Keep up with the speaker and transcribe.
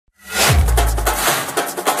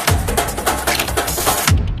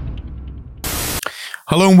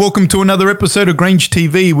Hello and welcome to another episode of Grange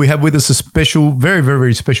TV. We have with us a special, very, very,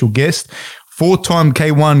 very special guest, four-time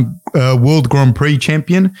K1 World Grand Prix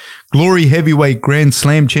champion, Glory Heavyweight Grand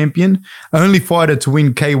Slam champion, only fighter to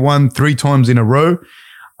win K1 3 times in a row.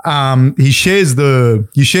 You share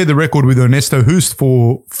the record with Ernesto Hoost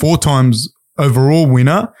for 4 times overall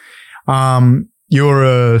winner. You're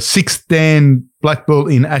a 6th Dan black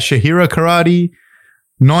belt in Ashihara karate,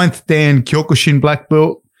 9th Dan Kyokushin black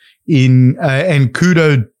belt in and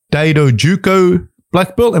Kudo Daido Juko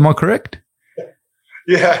black belt. Am I correct?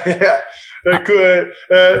 Yeah.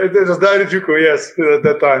 It was Daido Juko, yes, at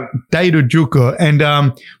that time. Daido Juko. And,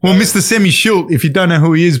 Mr. Semmy Schilt, if you don't know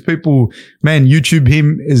who he is, people, man, YouTube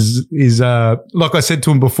him is like I said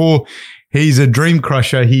to him before, he's a dream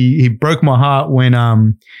crusher. He broke my heart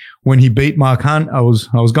when he beat Mark Hunt. I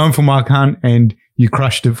was going for Mark Hunt and you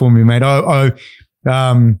crushed it for me, mate.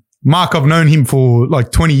 Mark, I've known him for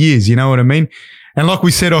like 20 years, you know what I mean? And like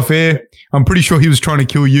we said off air, I'm pretty sure he was trying to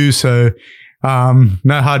kill you. So,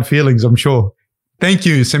 no hard feelings, I'm sure. Thank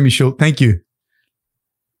you, Semmy Schilt. Thank you.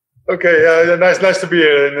 Okay. Nice to be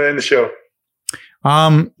here in the show.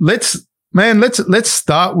 Let's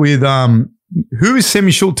start with, who is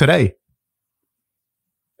Semmy Schilt today?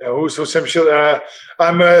 Who's Semmy Schilt?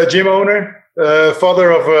 I'm a gym owner,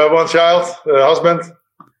 father of 1 child, husband.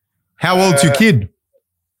 How old's your kid?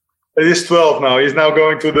 He's 12 now. He's now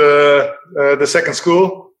going to the second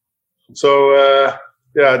school. So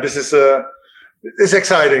this is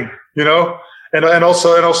exciting, you know. And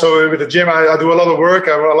also with the gym, I do a lot of work.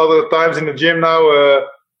 I'm a lot of times in the gym now,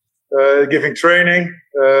 giving training,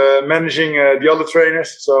 managing the other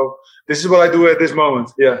trainers. So this is what I do at this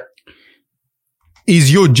moment. Yeah.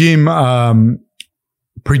 Is your gym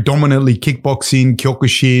predominantly kickboxing,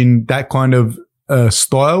 Kyokushin, that kind of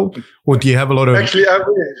style, or do you have a lot of?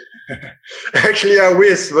 Actually, I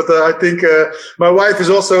wish, but I think my wife is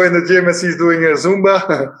also in the gym and she's doing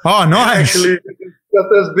Zumba. Oh, nice! Actually,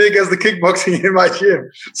 not as big as the kickboxing in my gym.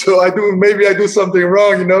 So maybe I do something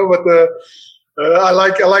wrong, you know. But I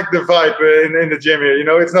like the vibe in the gym here. You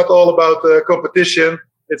know, it's not all about competition.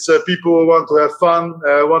 It's people who want to have fun,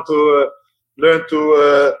 want to learn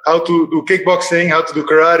to how to do kickboxing, how to do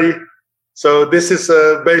karate. So this is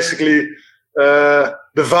basically the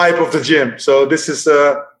vibe of the gym. So this is.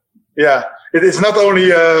 It's not only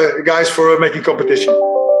guys for making competition.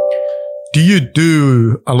 Do you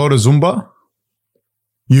do a lot of Zumba?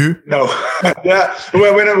 You? No. Yeah.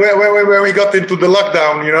 When we got into the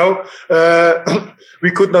lockdown, you know,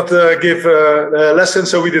 we could not give lessons,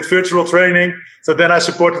 so we did virtual training. So then I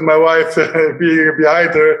supported my wife, being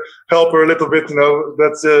behind her, help her a little bit. You know,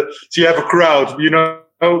 that's she have a crowd, you know,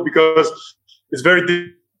 because it's very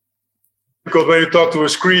difficult. Because when you talk to a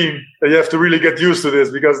screen, you have to really get used to this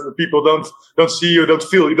because the people don't see you, don't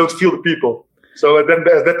feel the people. So then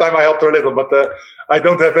at that time I helped her a little, but I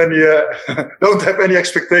don't have any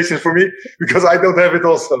expectations for me because I don't have it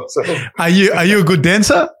also. So are you a good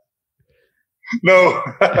dancer? No,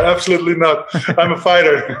 absolutely not. I'm a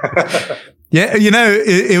fighter. Yeah, you know,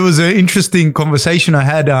 it was an interesting conversation I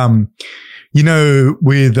had, you know,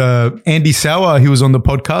 with Andy Sauer. He was on the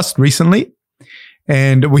podcast recently.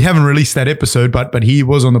 And we haven't released that episode, but he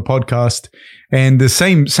was on the podcast. And the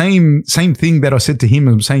same thing that I said to him,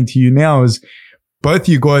 I'm saying to you now is both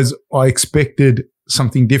you guys, I expected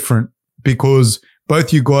something different because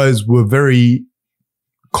both you guys were very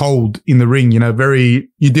cold in the ring, you know,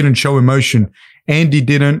 you didn't show emotion. Andy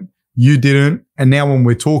didn't, you didn't. And now when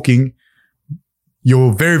we're talking,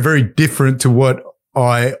 you're very, very different to what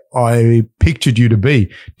I pictured you to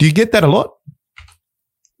be. Do you get that a lot?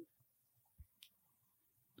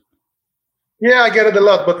 Yeah, I get it a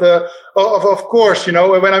lot, but of course, you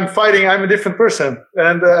know, when I'm fighting, I'm a different person,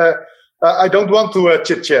 and I don't want to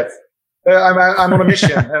chit chat. I'm on a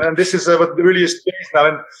mission, and this is what really is changed now.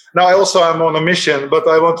 And now I'm on a mission, but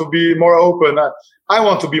I want to be more open. I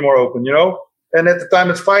want to be more open, you know. And at the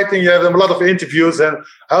time it's fighting, you have a lot of interviews. And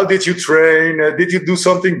how did you train? Did you do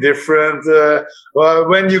something different?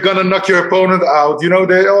 When you're gonna knock your opponent out? You know,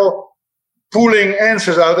 they all pulling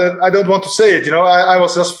answers out, and I don't want to say it. You know, I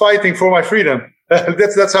was just fighting for my freedom.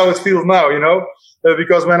 That's how it feels now. You know,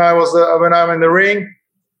 because when I'm in the ring,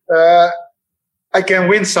 I can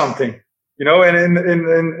win something. You know, and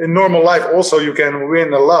in normal life also you can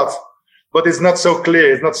win a lot, but it's not so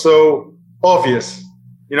clear. It's not so obvious.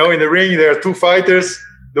 You know, in the ring there are 2 fighters.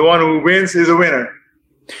 The one who wins is a winner.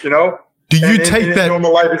 You know. Do you take that? In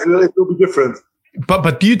normal life, it will be different.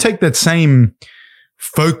 But do you take that same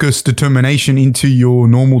focus, determination into your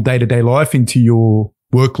normal day-to-day life, into your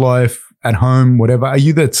work life, at home, whatever? Are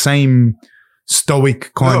you that same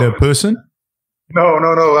stoic kind of person? No.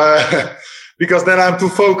 because then I'm too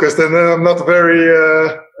focused and then I'm not very,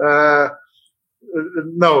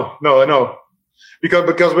 no.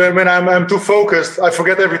 Because when I'm too focused, I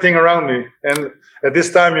forget everything around me. And at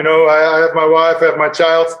this time, I have my wife, I have my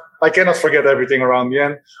child. I cannot forget everything around me.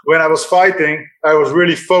 And when I was fighting, I was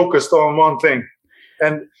really focused on one thing.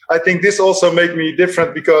 And I think this also made me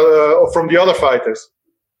different because from the other fighters.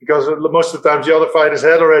 Because most of the times the other fighters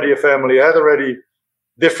had already a family, had already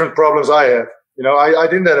different problems I had. I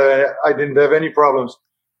didn't have any problems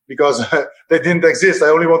because they didn't exist. I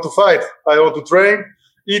only want to fight. I want to train,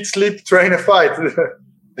 eat, sleep, train, and fight.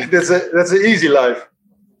 That's an easy life.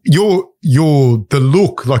 The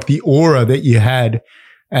look, like the aura that you had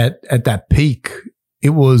at that peak,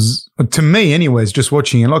 it was, to me anyways, just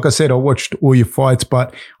watching it. Like I said, I watched all your fights,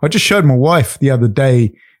 but I just showed my wife the other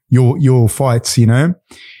day your fights, and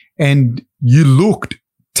you looked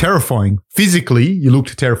terrifying. Physically, you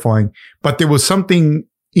looked terrifying, but there was something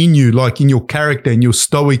in you, like in your character, in your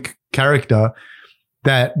stoic character,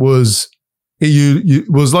 that was you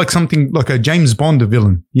was like something like a James Bond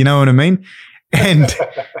villain. You know what I mean? And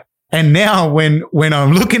and now when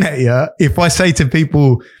I'm looking at you, if I say to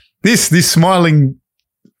people, this smiling,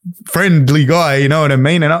 friendly guy, you know what I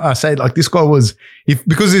mean? And I say, like, this guy was,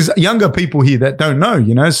 because there's younger people here that don't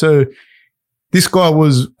know, so this guy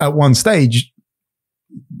was at one stage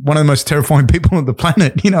one of the most terrifying people on the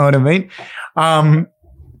planet, you know what I mean?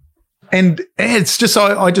 And it's just,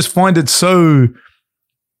 I just find it so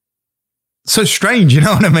strange, you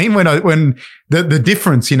know what I mean? When the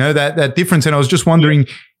difference, that difference. And I was just wondering,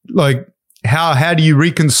 like, how do you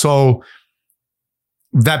reconcile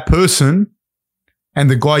that person and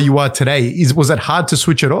the guy you are today? Was it hard to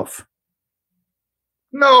switch it off?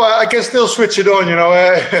 No, I can still switch it on.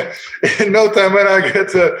 In no time when I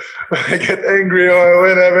get angry or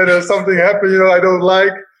when something happens, I don't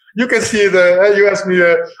like. You can see you asked me,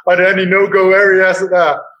 are there any no-go areas?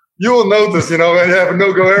 You will notice, when you have a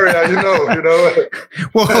no-go area,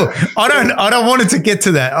 Well, I don't want it to get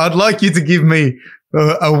to that. I'd like you to give me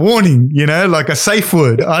a warning, like a safe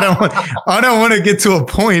word. I don't want to get to a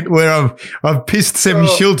point where I've pissed Semmy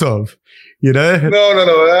Schilt off. No.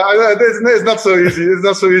 It's not so easy. It's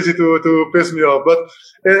not so easy to piss me off. But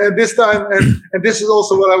at this time, and this is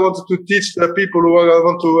also what I wanted to teach the people who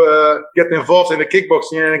want to get involved in the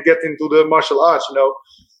kickboxing and get into the martial arts.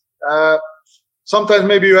 Sometimes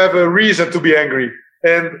maybe you have a reason to be angry,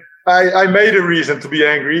 and I made a reason to be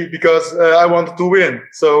angry because I wanted to win.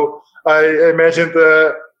 So I imagined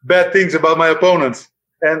bad things about my opponents,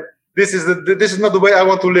 and this is not the way I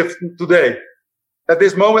want to live today. At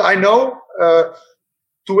this moment, I know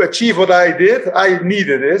to achieve what I did, I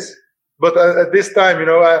needed this. But at this time,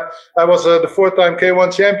 I was the 4-time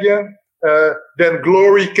K1 champion. Then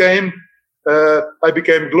Glory came. I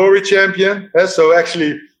became Glory champion. So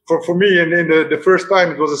actually, for me, in the first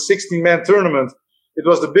time, it was a 16-man tournament. It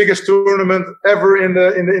was the biggest tournament ever in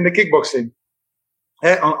the kickboxing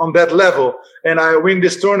on that level. And I win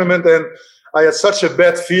this tournament, and I had such a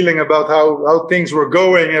bad feeling about how things were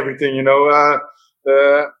going, everything, all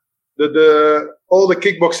the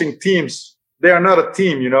kickboxing teams, they are not a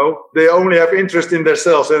team, they only have interest in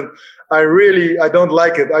themselves. And I don't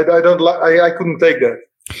like it. I couldn't take that.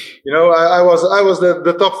 I was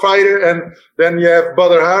the top fighter, and then you have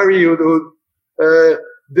Badr Hari who they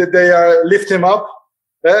lift him up.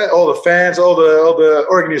 All the fans, all the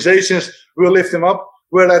organizations will lift him up.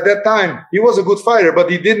 Well, at that time, he was a good fighter, but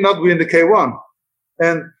he did not win the K1.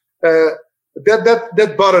 And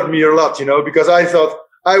that bothered me a lot, because I thought,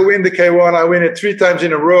 I win the K1, I win it 3 times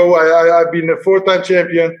in a row. I've been a 4-time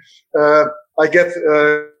champion. I get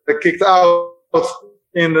kicked out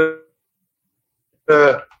in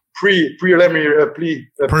the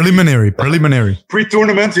preliminary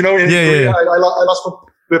pre-tournament. I lost from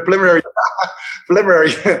the preliminary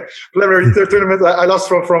tournament. I lost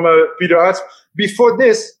from Peter Arts. Before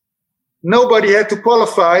this, nobody had to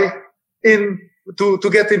qualify to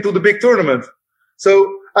get into the big tournament.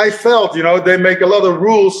 So I felt, they make a lot of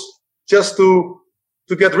rules just to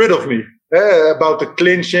get rid of me. About the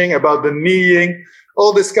clinching, about the kneeing,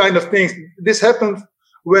 all this kind of things. This happened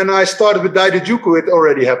when I started with Daidajuku. It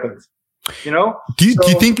already happened. Do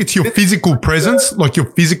you think it's your physical presence, like your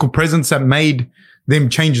physical presence, that made them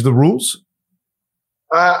change the rules?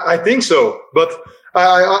 I think so, but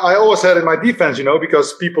I always had in my defense,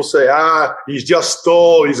 because people say, he's just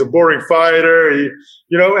tall, he's a boring fighter, and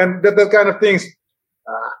that kind of things.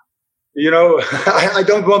 I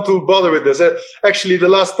don't want to bother with this. Actually, the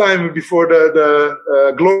last time before the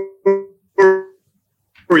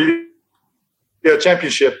Glory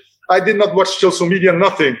championship, I did not watch social media,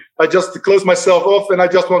 nothing. I just closed myself off, and I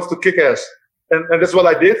just wanted to kick ass. And that's what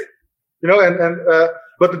I did.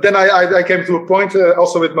 But then I came to a point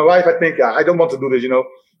also with my wife. I think I don't want to do this.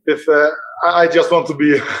 If I just want to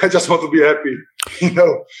be happy.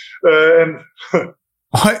 And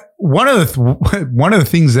one of the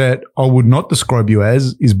things that I would not describe you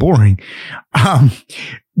as is boring. But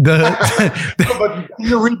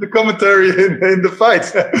you read the commentary in the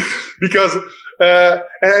fights because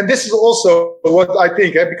and this is also what I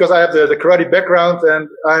think because I have the karate background and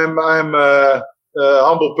I'm a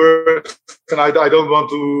humble person. I don't want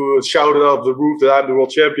to shout it off the roof that I'm the world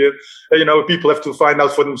champion. People have to find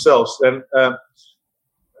out for themselves. And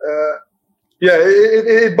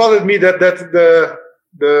it bothered me that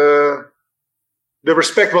the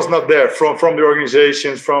respect was not there from the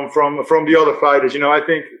organizations, from the other fighters. I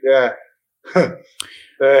think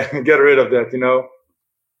get rid of that.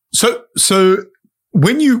 So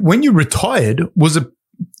when you retired, was it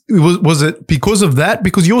because of that?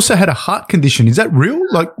 Because you also had a heart condition. Is that real?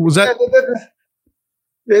 Like, was that?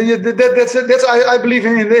 That's I believe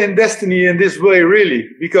in destiny in this way, really,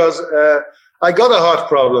 because I got a heart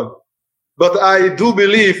problem, but I do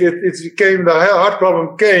believe the heart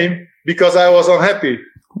problem came because I was unhappy.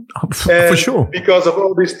 For sure. Because of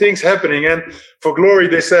all these things happening. And for glory,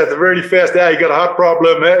 they said really fast, you got a heart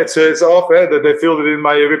problem. It's off. They filled it in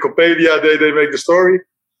my Wikipedia. They make the story.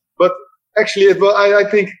 But actually, I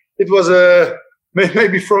think it was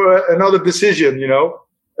maybe for another decision,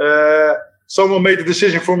 Someone made the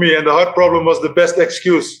decision for me, and the heart problem was the best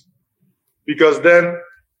excuse. Because then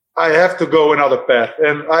I have to go another path.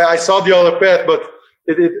 And I saw the other path, but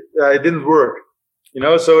it didn't work.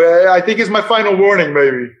 So I think it's my final warning,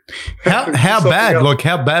 maybe. How bad? Else. Like,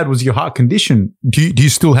 how bad was your heart condition? Do you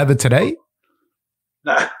still have it today?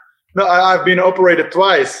 No, I've been operated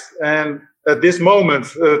twice, and at this moment,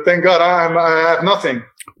 thank God, I have nothing.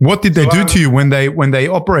 What did they do to you when they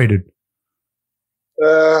operated?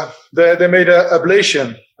 They made an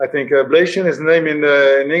ablation. I think ablation is the name in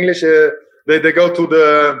English. They go to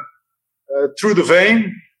through the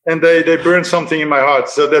vein. And they burn something in my heart,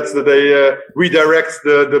 so they redirect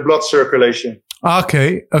the blood circulation.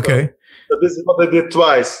 Okay. So this is what they did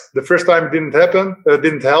twice. The first time it didn't happen,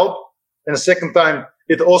 didn't help, and the second time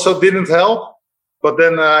it also didn't help. But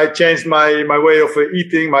then I changed my way of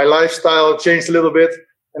eating, my lifestyle changed a little bit,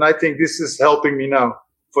 and I think this is helping me now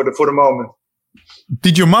for the moment.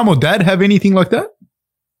 Did your mom or dad have anything like that?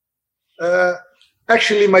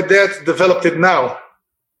 Actually, my dad developed it now.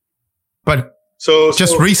 But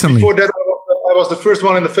just recently. Before that, I was the first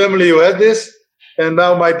one in the family who had this, and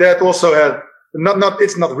now my dad also had.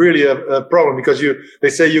 It's not really a problem because they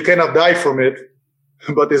say you cannot die from it,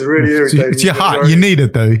 but it's really irritating. It's your heart. You need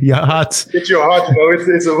it though. Your heart. It's your heart.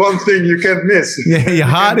 It's the one thing you can't miss. Yeah, your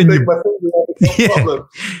heart and your. Problem.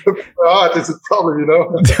 My heart is a problem.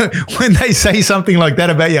 When they say something like that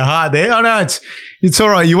about your heart, no, it's all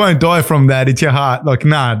right. You won't die from that. It's your heart. Like,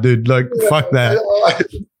 nah, dude. Like, fuck that.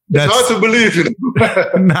 It's hard to believe.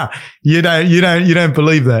 Nah, you don't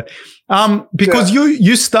believe that. Because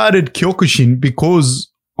you started Kyokushin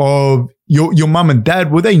because of your mum and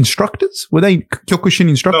dad. Were they instructors? Were they Kyokushin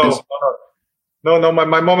instructors? No.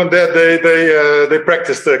 My mom and dad they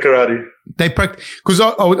practiced karate. They practice because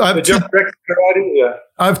I have just practiced karate. Yeah.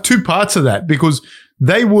 I have two parts of that because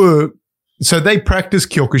they practiced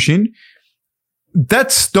Kyokushin.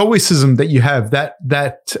 That stoicism that you have,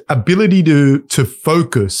 that ability to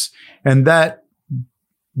focus, and that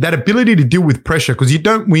ability to deal with pressure, because you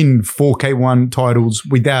don't win 4 K1 titles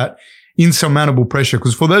without insurmountable pressure.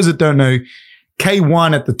 Because for those that don't know,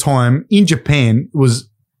 K1 at the time in Japan was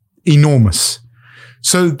enormous.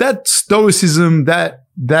 So that stoicism, that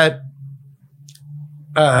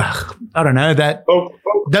I don't know, that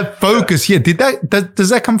focus. Yeah, does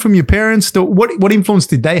that come from your parents? What influence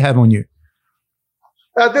did they have on you?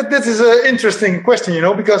 That is an interesting question,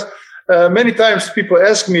 because many times people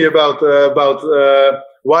ask me about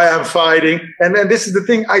why I'm fighting, and this is the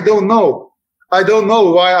thing, I don't know. I don't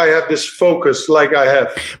know why I have this focus like I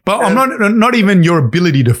have. But I'm not even your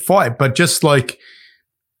ability to fight, but just like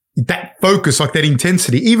that focus, like that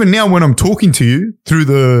intensity. Even now when I'm talking to you through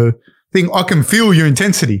the thing, I can feel your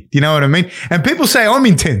intensity. Do you know what I mean? And people say I'm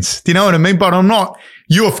intense. Do you know what I mean? But I'm not.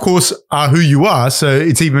 You, of course, are who you are. So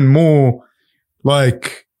it's even more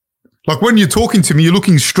like when you're talking to me, you're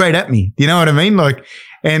looking straight at me. Do you know what I mean? Like,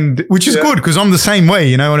 and which is good because I'm the same way.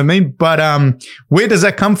 You know what I mean? But where does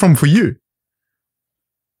that come from for you?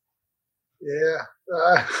 Yeah,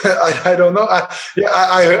 I don't know.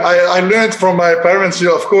 I learned from my parents.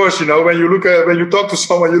 Of course, when you talk to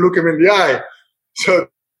someone, you look him in the eye. So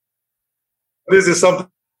this is something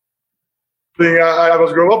thing I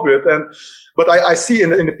was grown up with. But I see in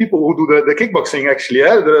the people who do the kickboxing, actually,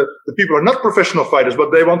 the people are not professional fighters,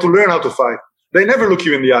 but they want to learn how to fight. They never look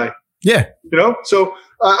you in the eye. Yeah. So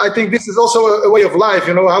I think this is also a way of life,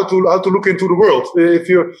 how to look into the world.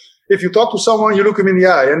 If you talk to someone, you look him in the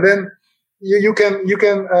eye, and then you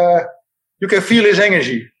can feel his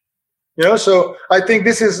energy. So I think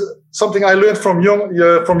this is something I learned from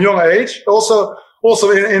young age. Also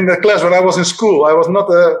in the class when I was in school, I was not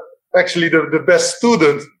actually the best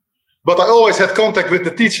student, but I always had contact with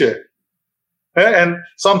the teacher. And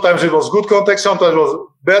sometimes it was good contact, sometimes it was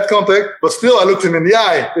bad contact, but still I looked him in the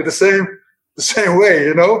eye in the same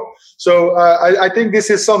way, So I think this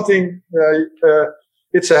is something.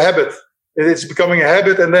 It's a habit. It's becoming a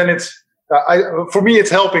habit, and then for me,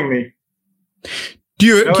 it's helping me. Do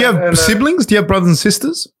you have siblings? Do you have brothers and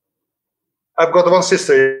sisters? I've got one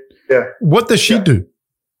sister. Yeah. What does she do?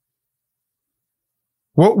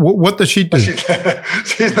 What does she do?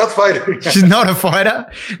 She's not fighting. She's not a fighter.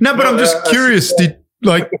 No, but I'm just curious.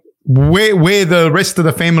 Where the rest of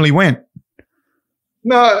the family went?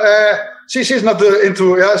 No, she's not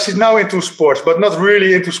into. She's now into sports, but not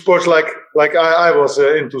really into sports like I was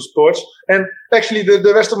into sports. And actually,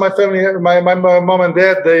 the rest of my family, my mom and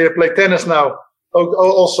dad, they play tennis now,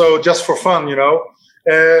 also just for fun.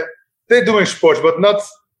 They're doing sports, but not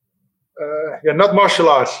martial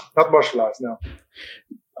arts. Not martial arts, no.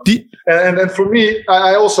 And for me,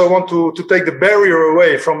 I also want to take the barrier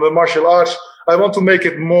away from the martial arts. I want to make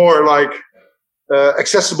it more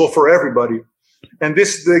accessible for everybody. And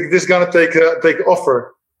this gonna take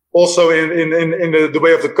offer also in the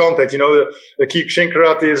way of the contact. The Kyokushin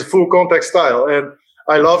karate is a full contact style, and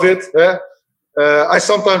I love it. I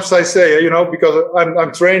sometimes say, because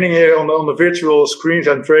I'm training here on the virtual screens.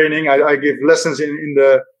 I'm training. I give lessons in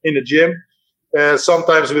the gym.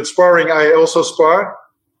 Sometimes with sparring, I also spar.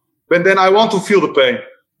 But then I want to feel the pain.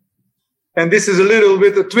 And this is a little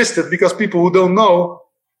bit twisted because people who don't know,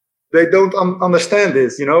 they don't understand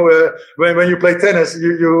this. When you play tennis,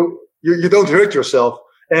 you don't hurt yourself.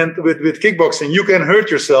 And with kickboxing, you can hurt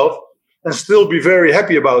yourself and still be very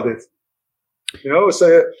happy about it.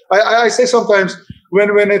 So I say sometimes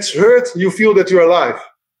when it's hurt, you feel that you're alive.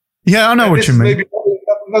 Yeah, I know what you mean.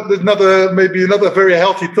 Maybe not a very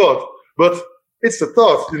healthy thought, but it's the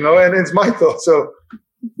thought, and it's my thought. So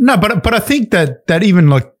no, but I think that even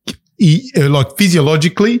like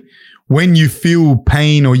physiologically, when you feel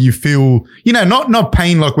pain or you feel, not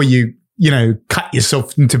pain like where you cut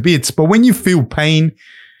yourself into bits, but when you feel pain,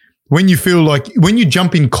 when you feel like when you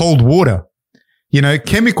jump in cold water,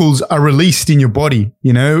 chemicals are released in your body,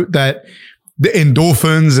 that the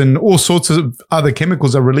endorphins and all sorts of other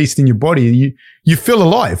chemicals are released in your body. You feel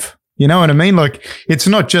alive. You know what I mean? Like it's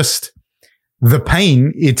not just the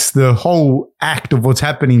pain, it's the whole act of what's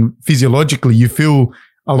happening physiologically. You feel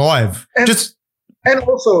alive. And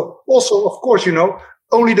also, of course,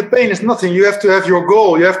 only the pain is nothing. You have to have your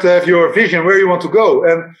goal. You have to have your vision where you want to go.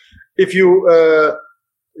 And if you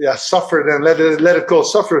suffer, then let it go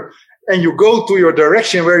suffer. And you go to your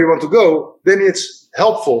direction where you want to go, then it's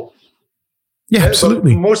helpful. Yeah,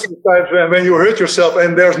 absolutely. But most of the times when you hurt yourself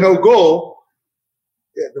and there's no goal,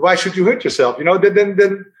 why should you hurt yourself?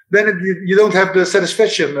 Then you don't have the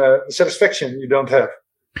satisfaction. Satisfaction you don't have.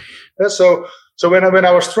 So when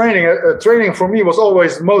I was training, training for me was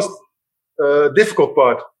always the most difficult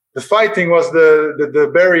part. The fighting was the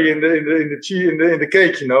berry in the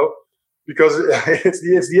cake, because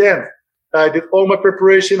it's the end. I did all my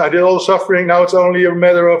preparation. I did all the suffering. Now it's only a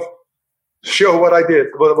matter of show what I did,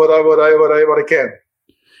 what I can.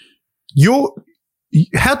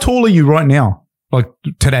 How tall are you right now? Like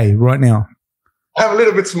today, right now? I'm a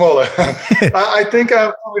little bit smaller. I think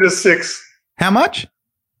I'm 2'6". How much?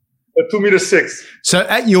 2'6". So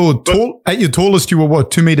at your tallest, you were what?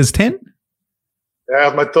 2'10". Yeah,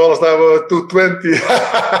 at my tallest I was 220.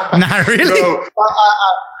 Nah, really? No,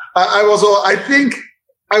 I think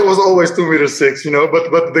I was always 2'6",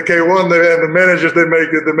 But the K1 and the managers they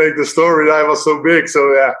make the story that I was so big.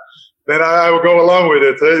 So yeah, then I will go along with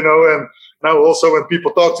it, And now also when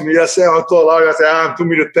people talk to me, I say how tall are you? I say I'm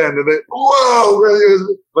 2'10", and they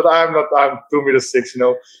whoa, but I'm not. I'm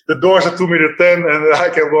 2'6". The doors are 2'10", and I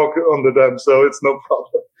can walk under them, so it's no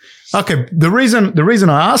problem. Okay, the reason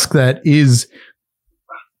I ask that is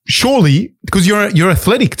surely because you're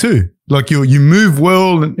athletic too. Like you move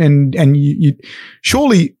well, and you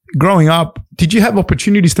surely growing up, did you have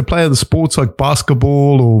opportunities to play other sports like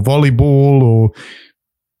basketball or volleyball or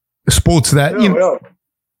sports that No.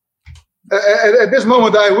 At this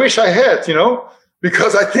moment, I wish I had,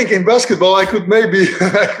 because I think in basketball I could maybe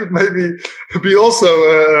be also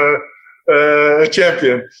a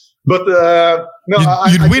champion. But no,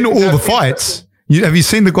 you'd win all the fights. Have you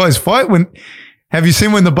seen the guys fight? Have you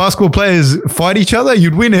seen when the basketball players fight each other?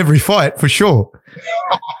 You'd win every fight for sure.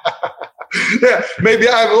 Yeah, maybe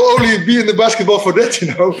I will only be in the basketball for that,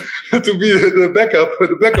 to be the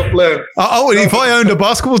backup plan. If I owned a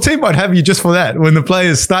basketball team, I'd have you just for that. When the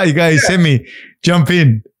players start, you go, hey, Semmy, jump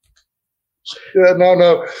in. Yeah,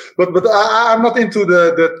 no. But I'm not into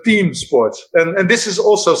the team sports. And this is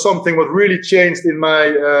also something what really changed in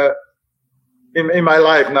my in my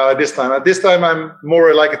life now at this time. At this time, I'm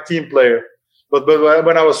more like a team player. But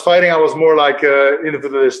when I was fighting, I was more like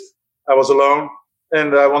individualist. I was alone.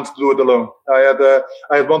 And I wanted to do it alone. I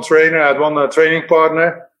had one trainer, I had one training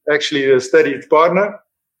partner, actually a steady partner,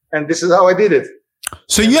 and this is how I did it.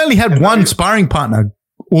 So you only had one sparring partner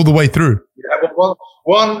all the way through? Yeah,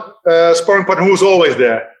 one sparring partner who was always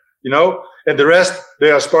there, and the rest, they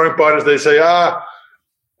are sparring partners. They say, I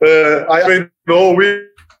trained the whole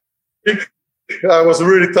week. I was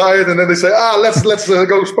really tired, and then they say, let's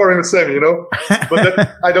go sparring with Semmy, But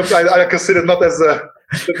that, I consider not as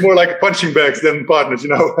it's more like punching bags than partners,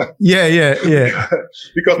 Yeah.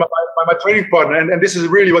 Because my training partner, and this is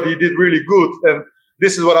really what he did really good, and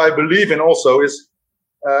this is what I believe in also, is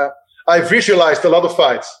I visualized a lot of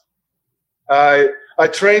fights. I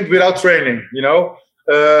trained without training,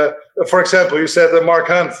 For example, you said Mark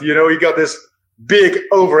Hunt, he got this big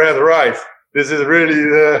overhead right. This is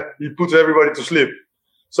really, he puts everybody to sleep.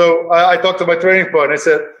 So I talked to my training partner. I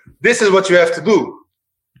said, this is what you have to do.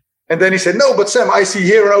 And then he said, no, but Sam, I see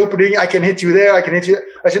here an opening. I can hit you there. I can hit you there.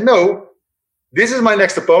 I said, no, this is my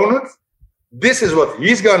next opponent. This is what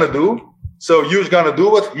he's going to do. So you're going to do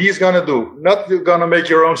what he's going to do. Not you're going to make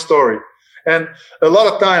your own story. And a lot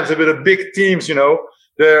of times with the big teams, there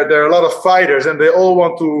are a lot of fighters and they all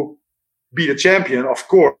want to be the champion, of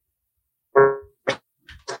course.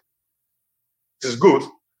 This is good.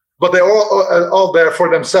 But they're all there for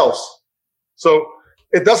themselves. So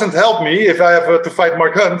it doesn't help me if I have to fight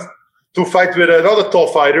Mark Hunt, to fight with another tall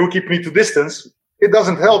fighter who keeps me to distance. It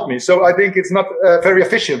doesn't help me. So I think it's not very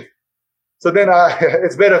efficient. So then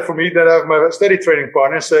it's better for me that I have my steady training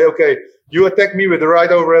partner and say, okay, you attack me with the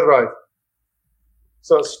right overhead right.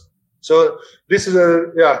 So this is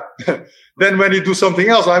Then when you do something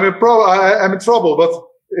else, I'm in trouble, but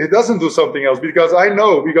it doesn't do something else because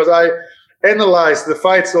I analyze the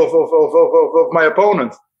fights of my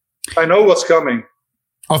opponent. I know what's coming.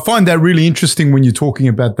 I find that really interesting when you're talking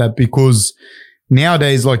about that because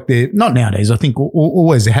nowadays, not nowadays, I think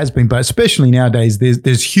always there has been, but especially nowadays,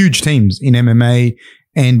 there's huge teams in MMA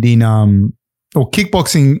and in or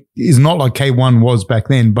kickboxing is not like K1 was back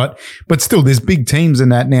then, but still there's big teams in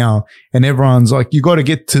that now, and everyone's like, you got to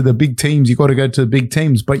get to the big teams, you got to go to the big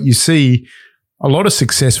teams, but you see a lot of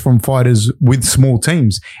success from fighters with small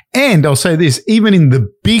teams. And I'll say this, even in the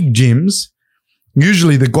big gyms,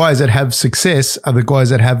 usually the guys that have success are the guys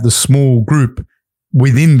that have the small group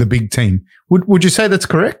within the big team. Would you say that's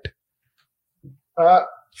correct?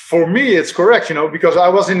 For me, it's correct, because I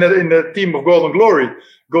was in the team of Golden Glory.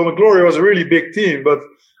 Golden Glory was a really big team, but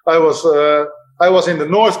I was in the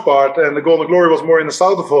north part, and the Golden Glory was more in the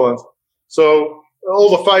south of Holland. So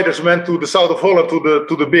all the fighters went to the south of Holland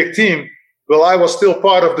to the big team. Well, I was still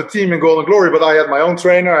part of the team in Golden Glory, but I had my own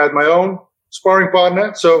trainer, I had my own sparring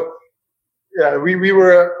partner. So yeah, we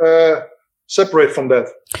were separate from that.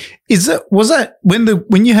 Was that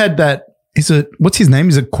when you had that? What's his name?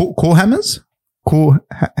 Is it Korhammers?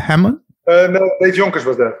 Korhammer? No, Dave Jonkers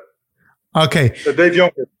was that. Okay, Dave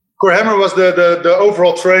Jonkers. Korhammer was the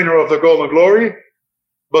overall trainer of the Golden Glory,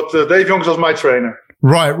 but Dave Jonkers was my trainer.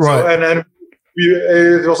 Right. So, and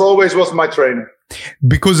it was my trainer.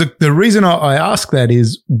 Because the reason I ask that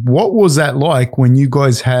is, what was that like when you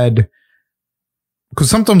guys had? Because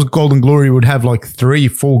sometimes Golden Glory would have like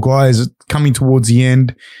 3-4 guys coming towards the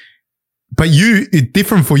end. But it's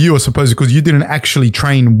different for you, I suppose, because you didn't actually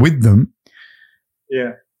train with them.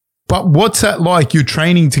 Yeah. But what's that like? You're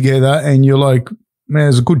training together and you're like, man,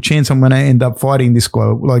 there's a good chance I'm going to end up fighting this guy.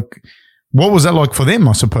 Like, what was that like for them,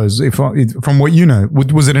 I suppose, from what you know?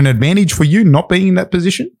 Was it an advantage for you not being in that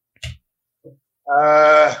position?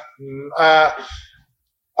 I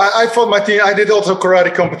fought my team. I did also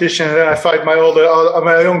karate competition, and I fight my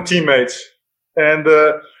own teammates. And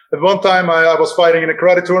at one time, I was fighting in a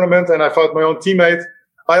karate tournament, and I fought my own teammate.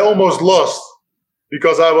 I almost lost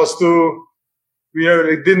because I was too,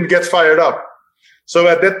 it didn't get fired up. So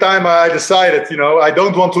at that time, I decided, I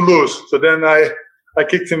don't want to lose. So then I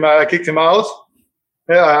kicked him out.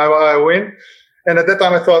 Yeah, I win. And at that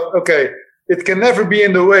time, I thought, okay, it can never be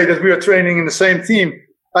in the way that we are training in the same team.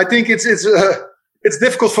 I think it's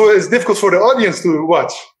difficult for the audience to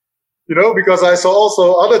watch. because I saw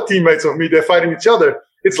also other teammates of me, they're fighting each other.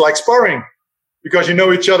 It's like sparring because you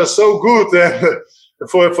know each other so good. And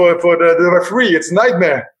for the referee, it's a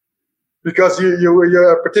nightmare because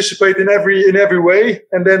you participate in every way,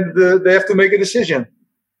 and then they have to make a decision.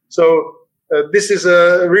 So this is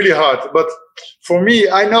really hard. But for me,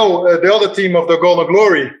 I know the other team of the Golden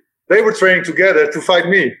Glory, they were training together to fight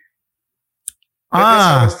me. And that's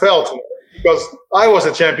how it felt, because I was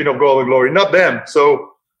a champion of Golden Glory, not them. So,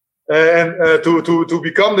 to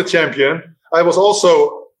become the champion, I was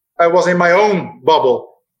in my own bubble.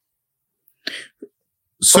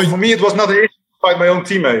 So for me, it was not an issue to fight my own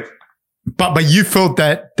teammate. But you felt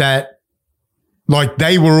that like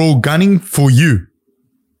they were all gunning for you.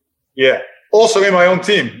 Yeah. Also in my own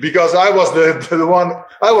team, because I was the one,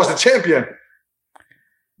 I was the champion.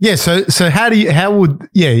 Yeah. So they're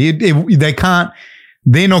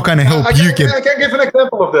not going to help you. I can give an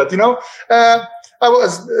example of that. I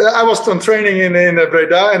was on training in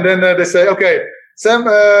Breda, and then they say, okay, Sam,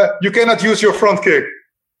 you cannot use your front kick.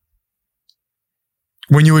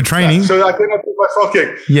 When you were training? So I cannot use my front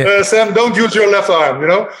kick. Yeah. Sam, don't use your left arm,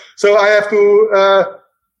 So I have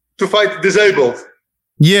to fight disabled.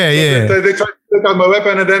 Yeah. They try to take out my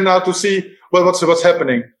weapon and then now to see what's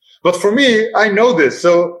happening. But for me, I know this.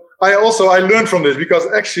 So I learned from this, because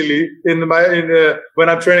actually when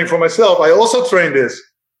I'm training for myself, I also train this.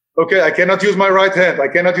 Okay, I cannot use my right hand. I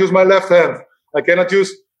cannot use my left hand. I cannot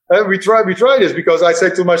use. We try this, because I say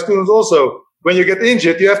to my students also, when you get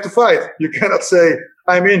injured, you have to fight. You cannot say,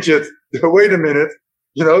 I'm injured. Wait a minute.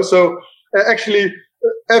 So actually,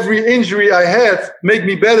 every injury I had made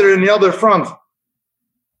me better in the other front.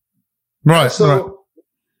 Right. So,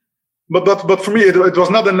 right. But for me, it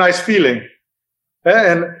was not a nice feeling,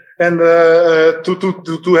 and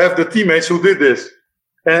to have the teammates who did this,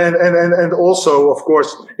 and also, of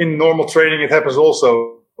course, in normal training, it happens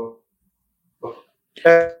also.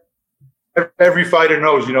 Every fighter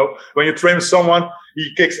knows, when you train someone,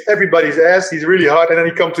 he kicks everybody's ass. He's really hard, and then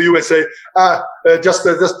he comes to you and say, just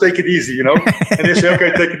take it easy, And you say,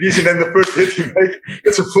 okay, take it easy. And then the first hit you make,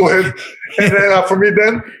 it's a full hit. And then for me,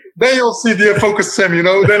 then you'll see the focused Sam,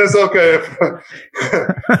 Then it's okay.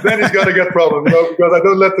 Then he's gonna get problem, because I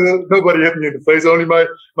don't let nobody hit me in the face. Only my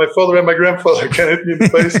father and my grandfather can hit me in the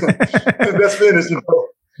face, and that's finished,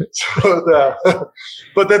 So,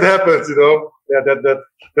 but that happens, Yeah,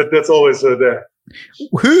 that's always there.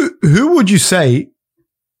 Who would you say?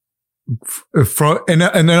 And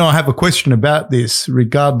then I have a question about this,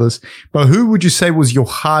 regardless. But who would you say was your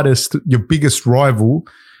biggest rival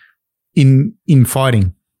in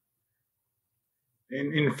fighting?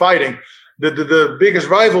 In fighting, the biggest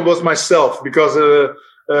rival was myself, because a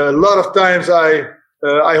lot of times I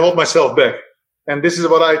hold myself back, and this is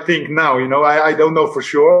what I think now. I don't know for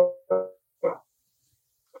sure,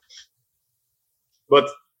 but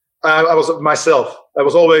I was myself. I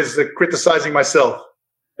was always criticizing myself.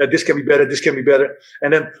 This can be better. This can be better.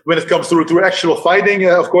 And then when it comes to actual fighting,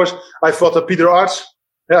 of course, I fought Peter Arts.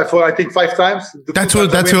 I fought, I think, 5 times. That's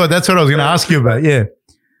what I was going to ask you about. Yeah.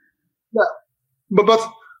 Yeah. But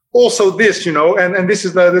also this, and this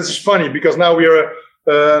is funny, because now we are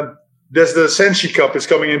there's the Senshi Cup is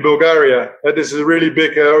coming in Bulgaria. This is a really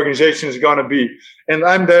big organization. It's going to be, and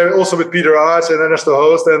I'm there also with Peter Arts and Ernesto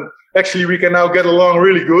Hoost, and actually we can now get along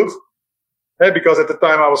really good. Because at the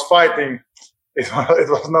time I was fighting, it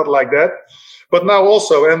was not like that. But now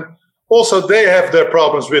also they have their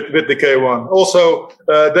problems with the K1. Also,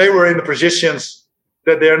 they were in the positions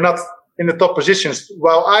that they are not in the top positions.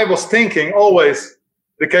 While I was thinking always,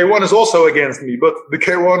 the K1 is also against me, but the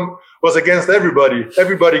K1 was against everybody.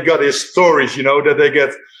 Everybody got his stories, that they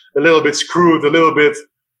get a little bit screwed, a little bit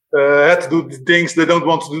had to do the things they don't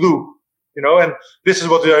want to do, and this is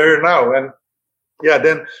what we are here now. And yeah,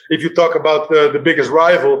 then if you talk about the biggest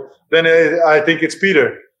rival, then I think it's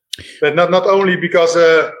Peter. But not only because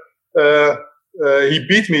he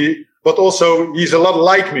beat me, but also he's a lot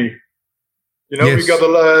like me. Yes. We got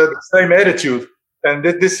the same attitude, and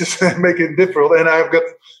this is making it difficult. And I've got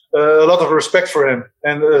a lot of respect for him.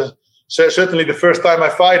 And certainly the first time I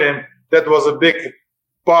fight him, that was a big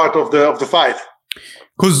part of the fight.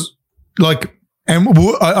 Because, I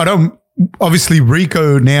don't. Obviously,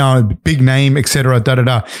 Rico now, big name, etc.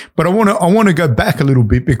 But I want to go back a little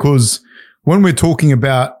bit, because when we're talking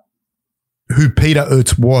about who Peter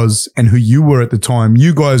Ertz was and who you were at the time,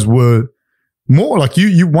 you guys were more like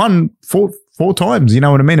you won four times. You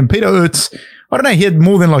know what I mean? And Peter Ertz, I don't know, he had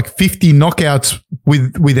more than 50 knockouts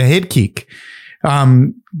with a head kick.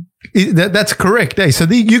 That's correct. So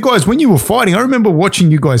you guys, when you were fighting, I remember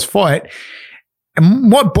watching you guys fight, And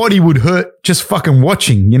my body would hurt just fucking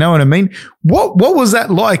watching. You know what I mean? What was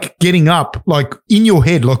that like getting up, like in your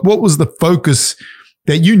head? Like what was the focus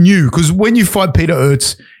that you knew? Because when you fight Peter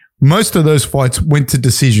Ertz, most of those fights went to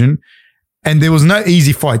decision and there was no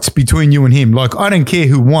easy fights between you and him. Like I don't care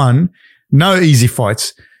who won, no easy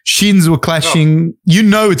fights. Shins were clashing. No. You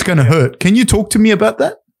know it's going to hurt. Can you talk to me about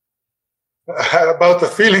that? About the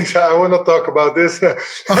feelings, I will not talk about this. But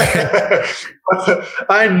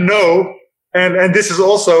I know, and this is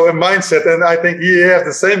also a mindset, and I think he has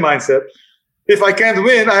the same mindset. If I can't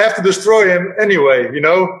win, I have to destroy him anyway, you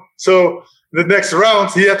know? So the next round,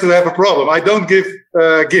 he had to have a problem. I don't give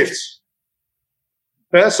gifts.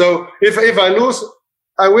 Yeah, so if I lose,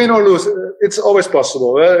 I win or lose. It's always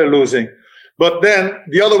possible, losing. But then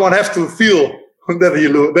the other one has to feel that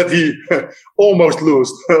he almost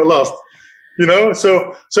lost. You know,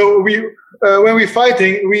 so we when we're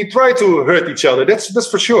fighting, we try to hurt each other. That's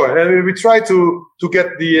for sure, and we try to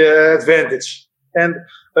get the advantage. And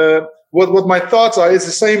what my thoughts are is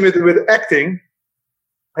the same with acting.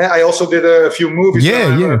 I also did a few movies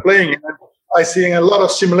playing, and I see a lot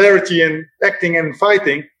of similarity in acting and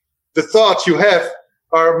fighting. The thoughts you have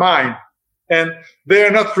are mine, and they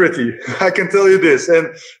are not pretty. I can tell you this,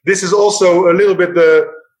 and this is also a little bit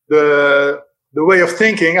the way of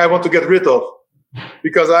thinking I want to get rid of,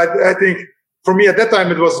 because I think for me at that time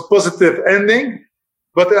it was a positive ending,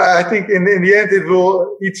 but I think in the end it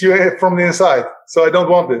will eat you from the inside. So I don't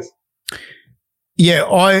want this. Yeah,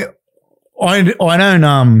 I don't.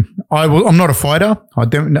 I'm not a fighter. I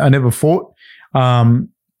never fought.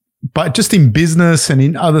 But just in business and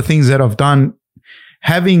in other things that I've done,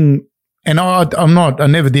 I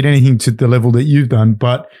never did anything to the level that you've done,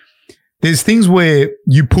 but there's things where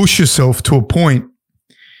you push yourself to a point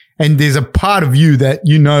and there's a part of you that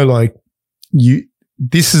you know, like,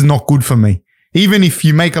 this is not good for me. Even if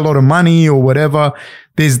you make a lot of money or whatever,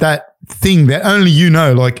 there's that thing that only you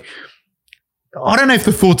know. Like, I don't know if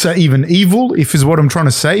the thoughts are even evil, if is what I'm trying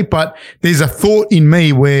to say, but there's a thought in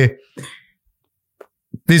me where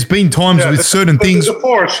there's been times with certain things. The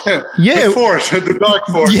force. Yeah. The force, the dark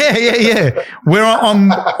force. Yeah. Where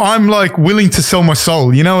I'm like willing to sell my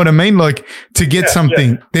soul. You know what I mean? Like to get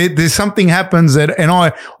something. Yeah. There's something happens and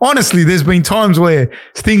I honestly, there's been times where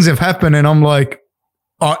things have happened and I'm like,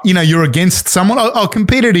 you're against someone. I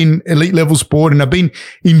competed in elite level sport and I've been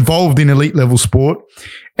involved in elite level sport.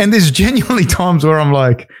 And there's genuinely times where I'm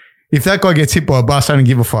like, if that guy gets hit by a bus, I don't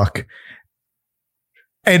give a fuck.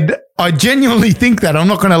 And I genuinely think that. I'm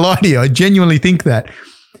not going to lie to you. I genuinely think that.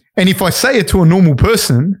 And if I say it to a normal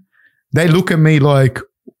person, they look at me like,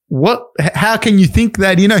 what? How can you think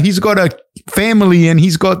that? You know, he's got a family and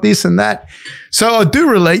he's got this and that. So I do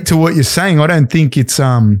relate to what you're saying. I don't think it's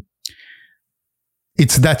that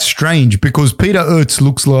strange because Peter Ertz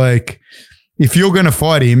looks like if you're going to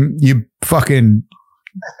fight him, you fucking.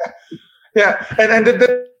 Yeah. And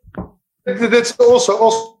that's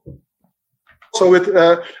also with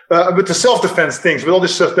the self-defense things, with all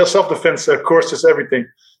this self-defense courses, everything.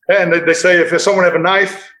 And they say if someone have a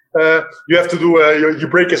knife, you have to do you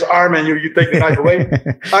break his arm and you take the knife away.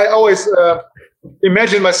 I always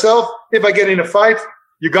imagine myself, if I get in a fight,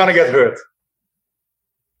 you're gonna get hurt.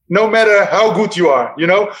 No matter how good you are, you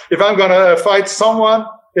know. If I'm gonna fight someone,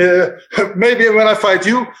 maybe when I fight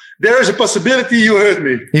you, there is a possibility you hurt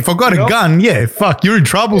me. If I got a gun, yeah, fuck, you're in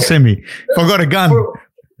trouble, Semmy. If I got a gun.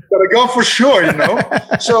 Got a gun for sure, you know.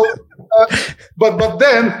 So, but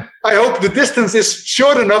then I hope the distance is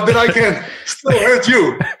short enough that I can still hurt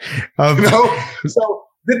you. You know. So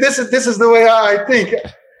this is the way I think.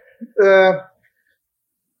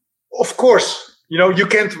 Of course, you know you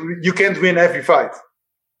can't win every fight,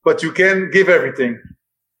 but you can give everything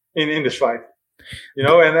in this fight. You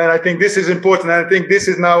know, and I think this is important. And I think this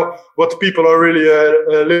is now what people are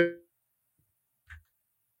really.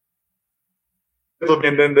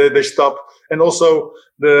 And then they stop. And also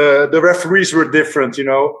the referees were different, you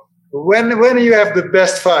know. When you have the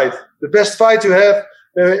best fight you have,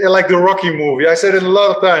 like the Rocky movie, I said it a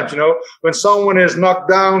lot of times, you know, when someone is knocked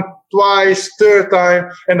down twice, third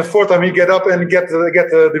time, and the fourth time he get up and get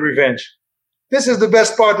the revenge. This is the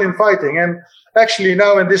best part in fighting. And actually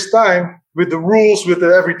now in this time, with the rules, with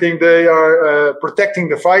everything, they are protecting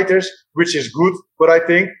the fighters, which is good, what I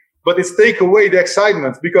think. But it's take away the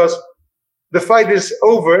excitement because the fight is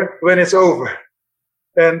over when it's over.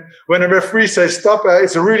 And when a referee says stop,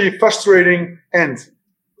 it's a really frustrating end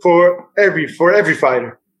for every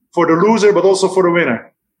fighter, for the loser, but also for the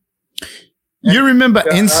winner. You remember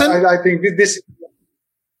Ensign? I think this.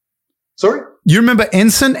 Sorry? You remember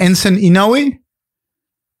Ensign Inoue?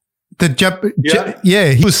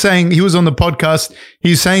 he was on the podcast.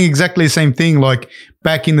 He was saying exactly the same thing. Like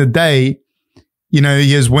back in the day,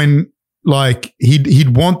 when like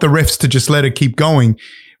he'd want the refs to just let it keep going,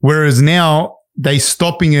 whereas now they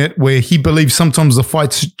stopping it where he believes sometimes the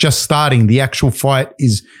fight's just starting. The actual fight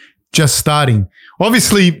is just starting.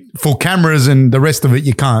 Obviously, for cameras and the rest of it,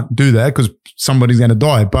 you can't do that because somebody's going to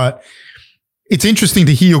die. But it's interesting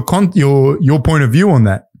to hear your point of view on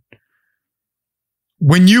that.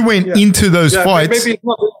 When you went into those fights, maybe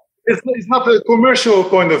it's not a commercial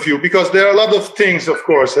point of view because there are a lot of things, of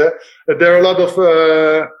course. There are a lot of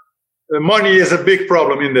money is a big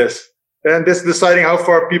problem in this, and this deciding how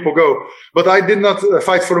far people go. But I did not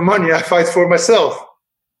fight for the money; I fight for myself.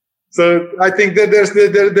 So I think that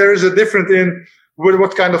there is a difference in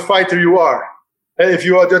what kind of fighter you are. If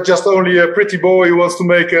you are just only a pretty boy who wants to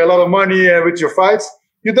make a lot of money with your fights,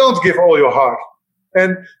 you don't give all your heart,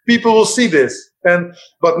 and people will see this.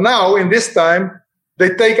 But now in this time,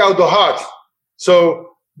 they take out the heart.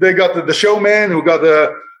 So they got the showman who got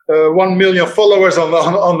 1 million followers on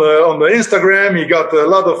the Instagram. He got a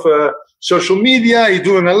lot of social media. He's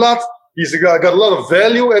doing a lot. He's got a lot of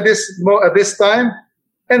value at this time.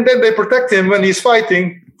 And then they protect him when he's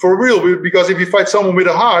fighting for real. Because if you fight someone with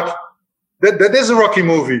a heart, that is a Rocky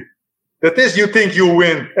movie. That is, you think you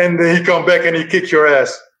win, and then he come back and he kick your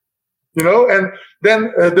ass. And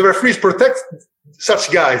then the referees protect such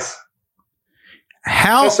guys.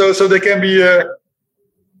 How? So they can be.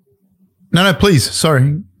 No, please.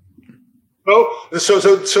 Sorry. No, so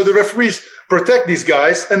the referees protect these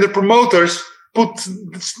guys, and the promoters put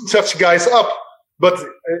such guys up. But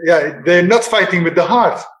they're not fighting with the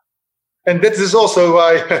heart, and that is also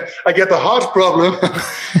why I get a heart problem.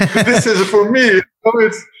 This is for me.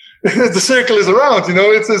 It's the circle is around.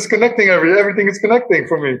 It's connecting everything is connecting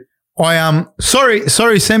for me.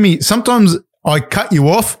 Sorry, Semmy. Sometimes I cut you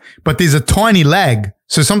off, but there's a tiny lag.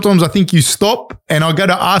 So sometimes I think you stop, and I go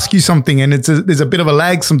to ask you something, and there's a bit of a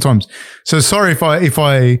lag sometimes. So sorry if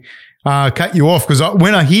I cut you off, because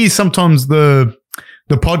when I hear sometimes the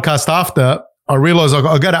podcast after, I realize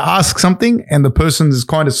I got to ask something, and the person is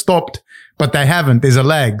kind of stopped, but they haven't. There's a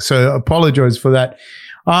lag, so I apologize for that.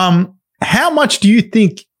 How much do you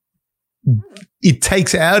think it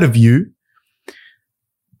takes out of you?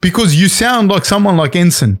 Because you sound like someone like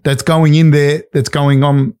Ensign that's going in there, that's going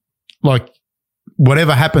on like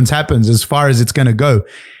whatever happens as far as it's going to go.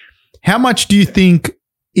 How much do you think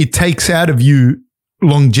it takes out of you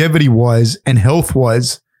longevity-wise and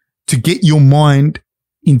health-wise to get your mind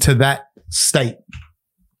into that state?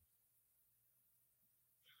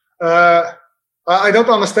 I don't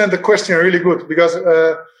understand the question really good because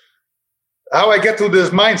how I get to this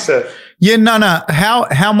mindset. Yeah, no.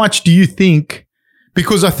 How much do you think?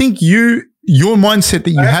 Because I think your mindset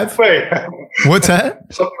that you have. Pay. What's that?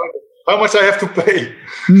 How much I have to pay?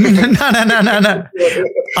 No.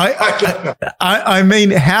 I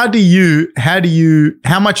mean,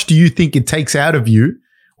 how much do you think it takes out of you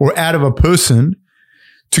or out of a person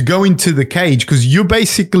to go into the cage? Because you're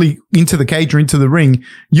basically into the cage or into the ring.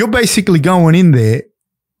 You're basically going in there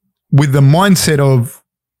with the mindset of,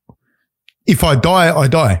 if I die, I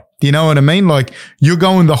die. Do you know what I mean? Like, you're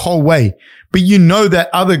going the whole way, but you know that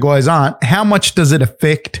other guys aren't. How much does it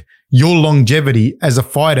affect your longevity as a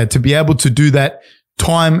fighter to be able to do that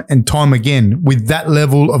time and time again with that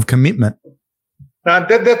level of commitment?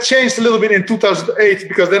 That changed a little bit in 2008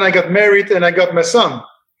 because then I got married and I got my son.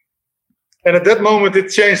 And at that moment it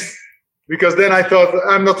changed because then I thought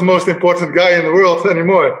I'm not the most important guy in the world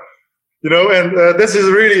anymore. And this is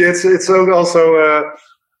really, it's also,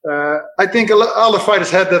 I think all the fighters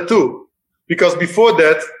had that too, because before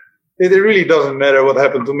that, it really doesn't matter what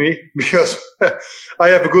happened to me because I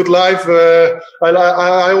have a good life.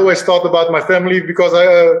 I always thought about my family because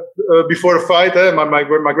before the fight,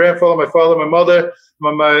 my grandfather, my father, my mother,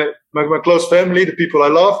 my close family, the people I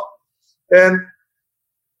love, and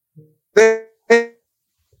they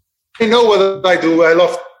know what I do.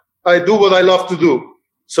 I do what I love to do.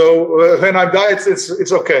 So when I die,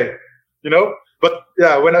 it's okay, But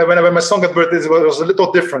yeah, when my son got birth, it was a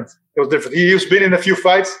little different. It was different. He's been in a few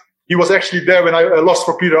fights. He was actually there when I lost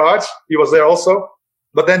for Peter Arch. He was there also,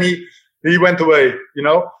 but then he went away,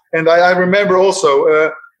 And I remember also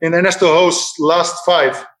in Ernesto Hoost's last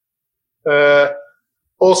fight,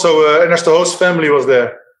 also Ernesto Hoost's family was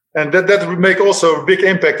there, and that would make also a big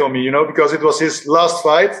impact on me, because it was his last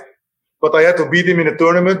fight, but I had to beat him in the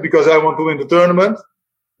tournament because I want to win the tournament,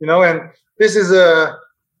 And this is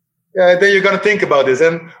then you're gonna think about this,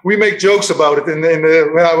 and we make jokes about it.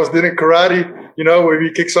 When I was doing karate, where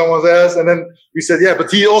we kick someone's ass, and then we said, yeah, but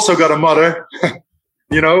he also got a mother,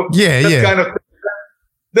 Yeah, that kind of thing.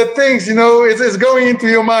 the things, it's going into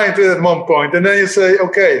your mind at one point, and then you say,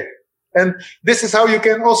 okay. And this is how you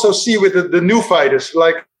can also see with the new fighters.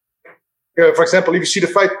 Like, for example, if you see the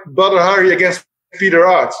fight Badr Hari against Peter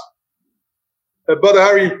Arts. Badr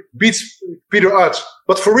Hari beats Peter Arts,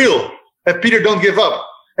 but for real. And Peter don't give up.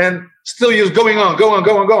 And still he's going on.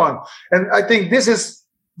 And I think this is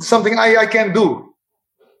something I can do.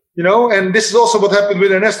 And this is also what happened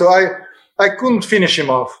with Ernesto. I couldn't finish him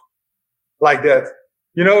off like that.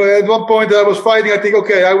 At one point I was fighting, I think,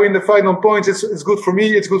 okay, I win the fight on points. It's good for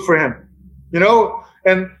me. It's good for him.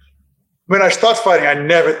 And when I start fighting, I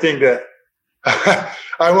never think that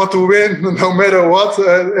I want to win no matter what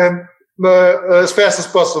and as fast as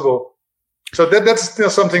possible. So that's still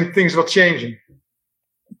something, things were changing.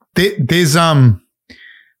 There's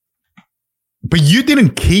but you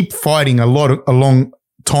didn't keep fighting a long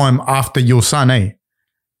time after your son, eh?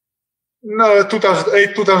 No,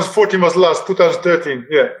 2008, 2014 was last, 2013,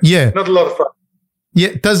 yeah. Yeah. Not a lot of fight.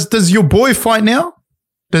 Yeah. Does your boy fight now?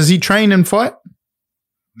 Does he train and fight?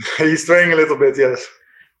 He's training a little bit, yes.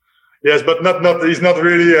 Yes, but not. He's not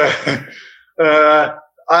really,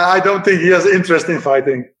 I don't think he has interest in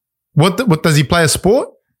fighting. What does he play, a sport?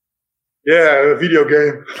 Yeah, a video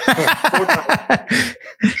game.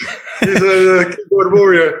 He's a keyboard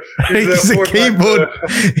warrior. He's a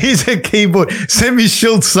keyboard. Semmy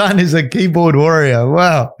Schilt's son is a keyboard warrior.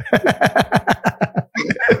 Wow.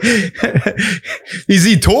 Is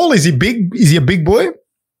he tall? Is he big? Is he a big boy?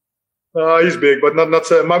 He's big, but not.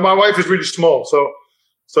 My wife is really small, so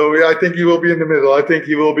I think he will be in the middle. I think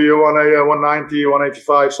he will be 190,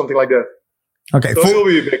 185, something like that. Okay, so he'll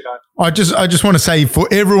be a big guy. I just want to say, for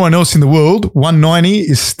everyone else in the world, 190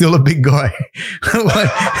 is still a big guy.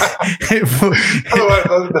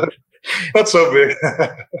 Not so big.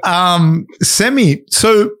 Semmy,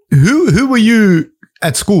 so who were you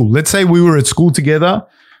at school? Let's say we were at school together.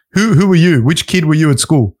 Who were you? Which kid were you at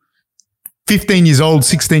school? 15 years old,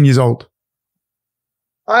 16 years old?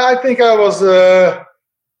 I think I was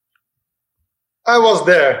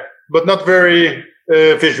there, but not very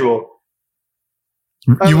visual.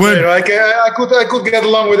 You weren't. I could get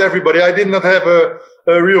along with everybody. I did not have a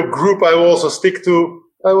real group I also stick to.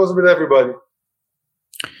 I was with everybody.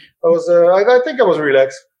 I think I was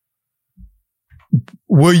relaxed.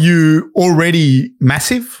 Were you already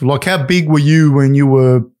massive? Like, how big were you when you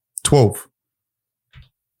were 12?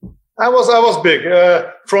 I was big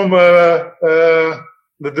from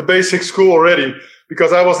the basic school already,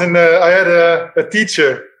 because I was I had a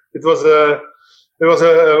teacher. It was a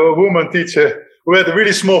woman teacher who had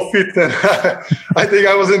really small feet, and I think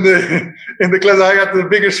I was in the class. I got the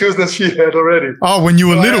bigger shoes than she had already. Oh, when you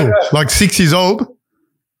were little, like 6 years old?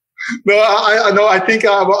 No, I think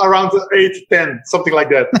around 8, 10, something like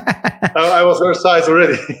that. I was her size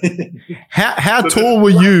already. How tall were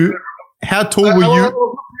you? How tall were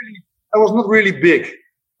you? I was not really big.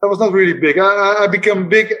 I became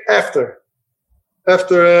big after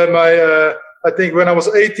my. I think when I was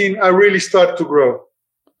 18, I really started to grow.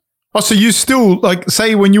 Oh, so you still, like,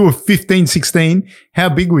 say when you were 15, 16, how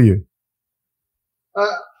big were you?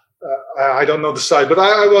 I don't know the size, but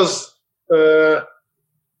I was the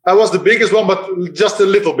biggest one, but just a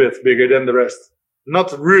little bit bigger than the rest.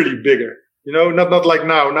 Not really bigger, not like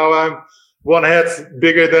now. Now I'm one head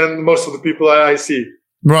bigger than most of the people I see.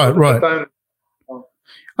 Right.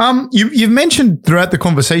 You've mentioned throughout the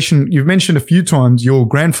conversation, you've mentioned a few times your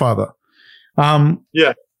grandfather.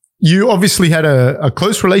 Yeah. You obviously had a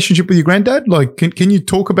close relationship with your granddad. Like, can you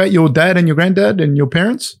talk about your dad and your granddad and your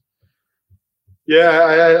parents? Yeah,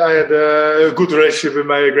 I had a good relationship with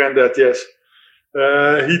my granddad. Yes,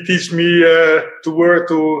 he teach me to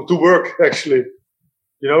work actually.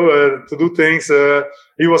 To do things.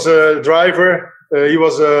 He was a driver. He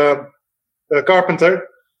was a carpenter.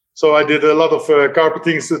 So I did a lot of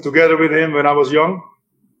carpenting together with him when I was young,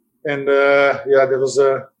 and that was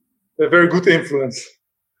a very good influence.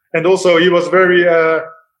 And also, he was very,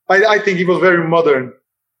 I think he was very modern,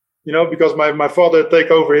 because my father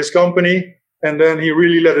take over his company, and then he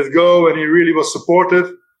really let it go, and he really was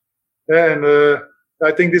supportive. And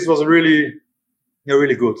I think this was really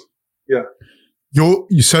good. Yeah. Your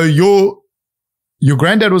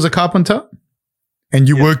granddad was a carpenter, and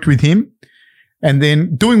you worked with him, and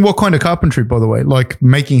then doing what kind of carpentry, by the way? Like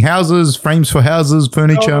making houses, frames for houses,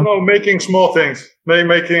 furniture? No, making small things,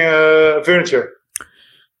 making furniture.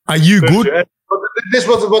 Are you good? This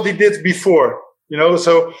was what he did before,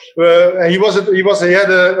 So he had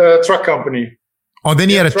a truck company. Oh, then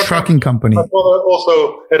he had a trucking company. My father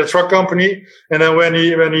also had a truck company, and then when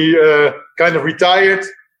he kind of retired,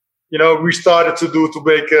 we started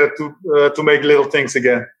to make little things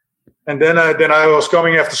again. And then I was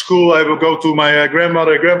coming after school. I will go to my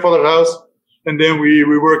grandfather's house, and then we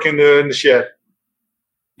work in the shed.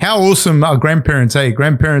 How awesome are grandparents? Hey,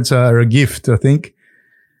 grandparents are a gift. I think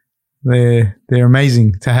they're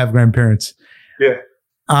amazing to have grandparents. Yeah.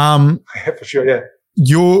 For sure. Yeah.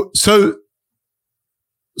 So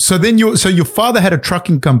your father had a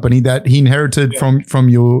trucking company that he inherited from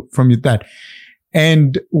your dad.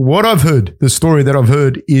 And what I've heard, the story that I've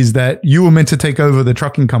heard, is that you were meant to take over the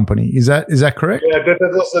trucking company. Is that correct? Yeah,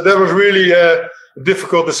 that was really a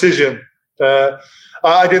difficult decision.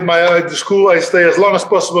 I did the school. I stay as long as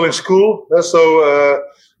possible in school, so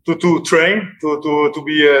to train, to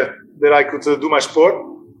be that I could do my sport.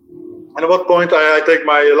 And at what point I take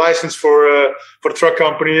my license for the truck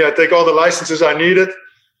company. I take all the licenses I needed,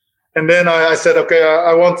 and then I said, okay,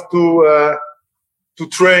 I want to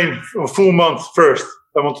train a full month first.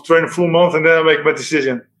 I want to train a full month, and then I make my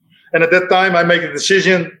decision. And at that time, I make the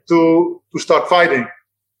decision to start fighting.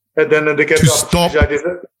 And then they get to stop. I did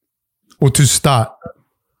it. Or to start?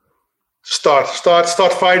 Start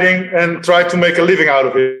fighting and try to make a living out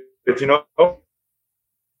of it, you know.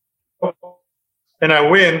 And I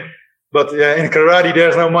win, but in karate,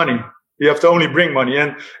 there's no money. You have to only bring money.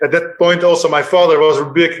 And at that point, also, my father was a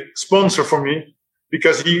big sponsor for me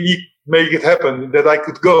because he made it happen that I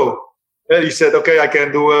could go. He said, okay, I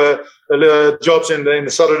can do jobs in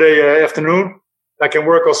the Saturday afternoon. I can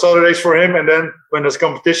work on Saturdays for him. And then when there's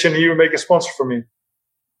competition, he will make a sponsor for me.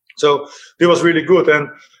 So it was really good. And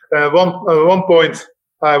one point,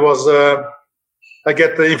 I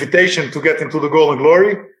get the invitation to get into the Golden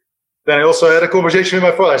Glory. Then I also had a conversation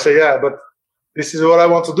with my father. I said, yeah, but this is what I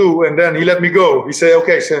want to do. And then he let me go. He said,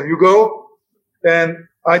 okay, Sam, you go. And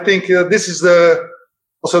I think this is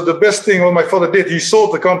also the best thing what my father did. He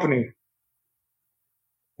sold the company.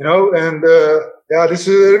 You know, and this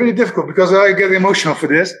is really difficult because I get emotional for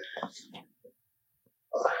this.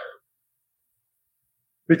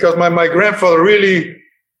 Because my grandfather really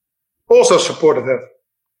also supported that.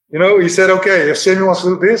 You know, he said, okay, if Semmy wants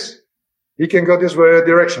to do this, he can go this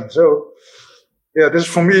direction. So, yeah, this is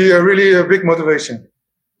for me really a big motivation.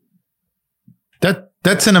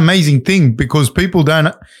 That's an amazing thing because people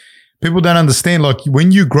don't understand. Like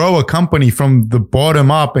when you grow a company from the bottom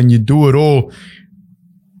up and you do it all,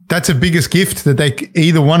 that's the biggest gift that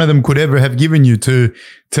either one of them could ever have given you to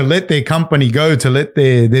let their company go, to let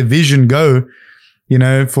their vision go. You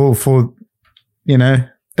know, for you know,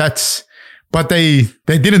 but they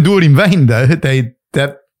didn't do it in vain though. They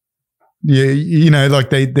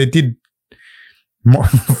did,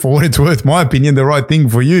 for what it's worth, my opinion, the right thing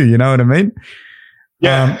for you. You know what I mean?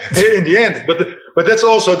 Yeah, in the end, but that's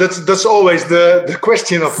always the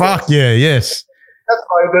question of fuck yeah, yes. That's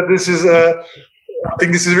why this is. I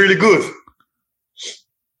think this is really good.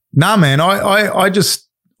 Nah, man,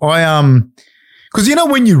 because you know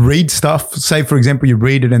when you read stuff, say for example you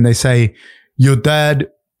read it and they say your dad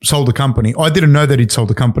sold a company. I didn't know that he'd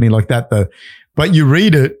sold a company like that though. But you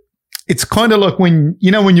read it, it's kind of like when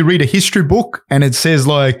you read a history book and it says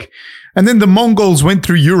like, and then the Mongols went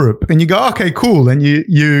through Europe and you go, okay, cool. And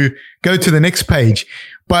you go to the next page.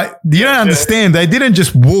 But you don't understand. They didn't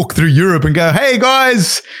just walk through Europe and go, hey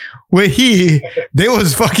guys, we're here. There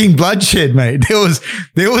was fucking bloodshed, mate.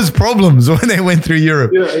 There was problems when they went through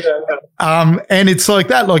Europe. Yeah. And it's like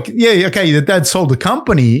that, like, yeah, okay, your dad sold a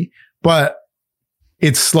company, but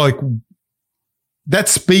it's like that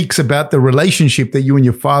speaks about the relationship that you and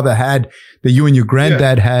your father had, that you and your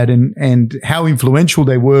granddad had, and how influential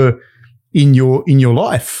they were in your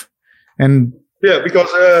life. And yeah, because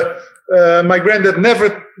my granddad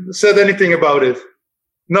never said anything about it.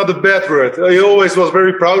 Not a bad word. He always was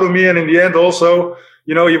very proud of me. And in the end also,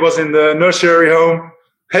 you know, he was in the nursery home.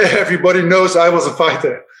 Everybody knows I was a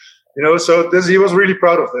fighter, you know, so he was really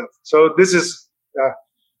proud of that. So this is,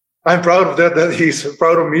 I'm proud of that he's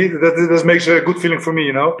proud of me. That makes a good feeling for me,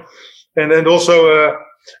 you know. And also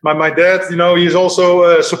my dad, you know, he's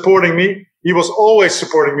also supporting me. He was always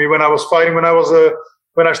supporting me when I was fighting. When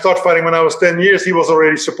I started fighting when I was 10 years, he was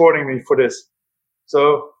already supporting me for this.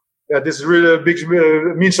 So yeah, this is really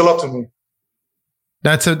means a lot to me.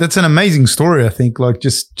 That's an amazing story. I think like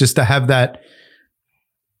just to have that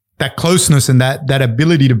closeness and that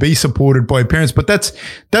ability to be supported by your parents. But that's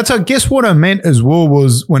I guess what I meant as well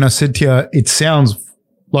was when I said to you, it sounds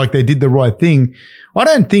like they did the right thing. I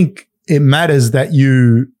don't think it matters that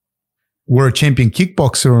you were a champion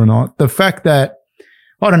kickboxer or not. The fact that,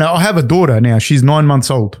 I don't know, I have a daughter now. She's 9 months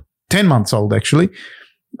old, 10 months old actually.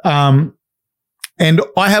 And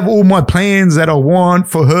I have all my plans that I want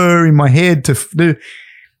for her in my head to do.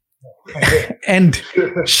 and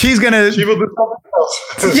she's gonna. She will do something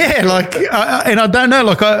else. Yeah, like, and I don't know.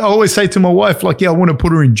 Like, I always say to my wife, like, yeah, I want to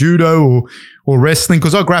put her in judo or wrestling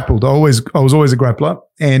because I grappled. I was always a grappler,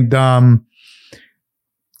 and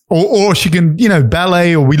or she can, you know,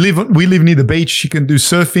 ballet, or we live near the beach. She can do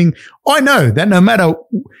surfing. I know that no matter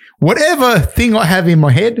whatever thing I have in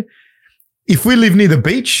my head, if we live near the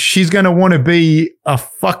beach, she's going to want to be a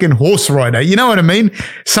fucking horse rider. You know what I mean?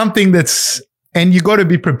 Something that's, and you got to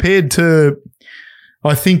be prepared to,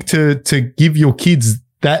 I think, to give your kids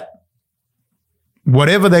that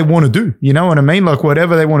whatever they want to do. You know what I mean? Like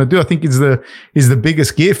whatever they want to do, I think is the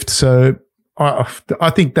biggest gift. So I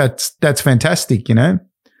think that's fantastic, you know?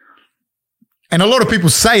 And a lot of people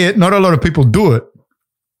say it, not a lot of people do it.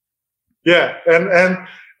 Yeah. And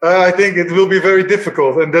I think it will be very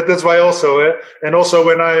difficult, and that's why also. And also,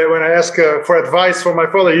 when I ask for advice from my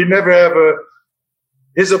father, he never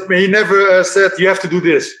he never said you have to do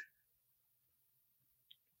this.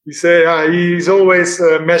 He say he's always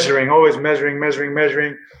measuring,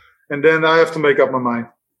 and then I have to make up my mind.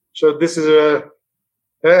 So this is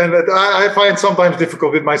and I find sometimes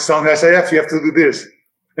difficult with my son. I say, you have to do this,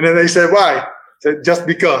 and then they say, why? I say, just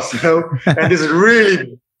because, you know. And this is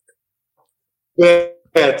really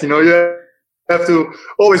bad, you know. You have to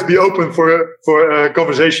always be open for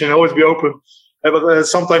conversation, always be open. But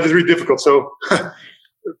sometimes it's really difficult. So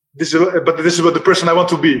this is what the person I want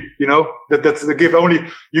to be, you know. That's the give. Only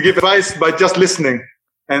you give advice by just listening,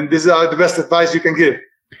 and this is the best advice you can give.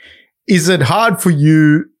 Is it hard for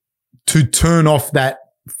you to turn off that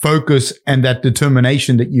focus and that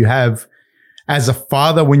determination that you have as a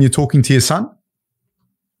father when you're talking to your son?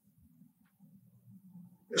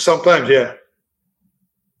 Sometimes, yeah.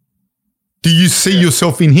 Do you see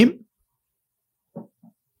yourself in him?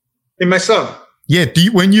 In my son? Yeah.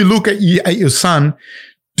 When you look at your son,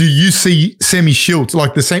 do you see Semmy Schilt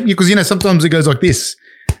like the same? Because, you know, sometimes it goes like this,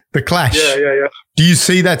 the clash. Yeah. Do you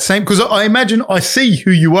see that same? Because I imagine I see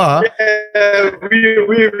who you are. Yeah,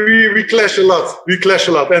 we clash a lot. We clash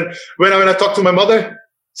a lot. And when I talk to my mother,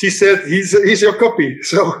 she said, he's your copy.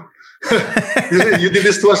 So you did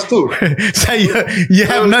this to us too. So you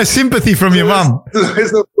have no sympathy from your mum.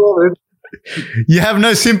 There's no problem. You have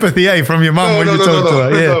no sympathy, from your mum when you talk to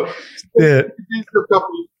her. Yeah. He's your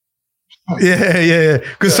copy. Yeah.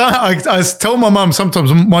 Because I tell my mum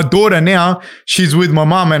sometimes, my daughter now, she's with my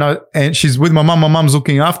mum and she's with my mum. My mum's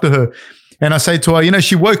looking after her. And I say to her, you know,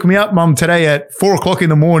 she woke me up, mum, today at 4:00 in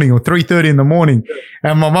the morning or 3:30 in the morning.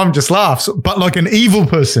 And my mum just laughs, but like an evil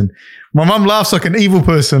person. My mum laughs like an evil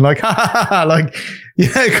person, like, ha, ha, ha, ha, like, you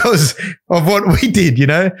know, because of what we did, you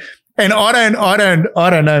know. And I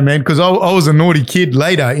don't know, man, because I was a naughty kid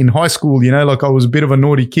later in high school, you know, like I was a bit of a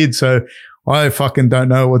naughty kid. So I fucking don't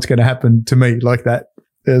know what's going to happen to me like that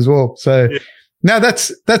as well. So now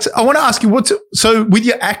that's, I want to ask you so with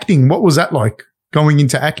your acting, what was that like going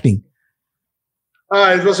into acting?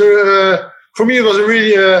 It was for me, it was a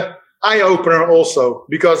really eye opener also,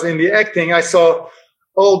 because in the acting, I saw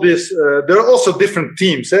all this, there are also different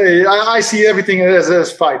teams. I see everything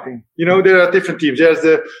as fighting. You know, there are different teams. There's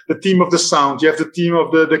the team of the sound. You have the team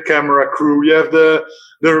of the camera crew. You have the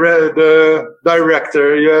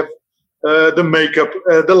director. You have the makeup,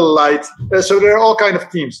 the light. So there are all kind of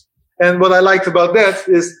teams. And what I liked about that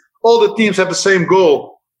is all the teams have the same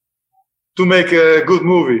goal, to make a good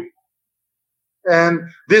movie. And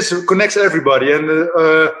this connects everybody.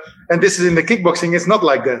 And this is in the kickboxing. It's not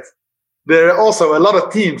like that. There are also a lot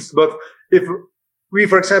of teams. But if we,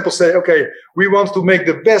 for example, say, okay, we want to make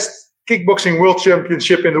the best kickboxing world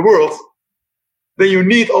championship in the world, then you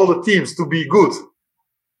need all the teams to be good.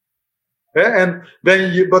 Yeah? And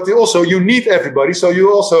then but also you need everybody. So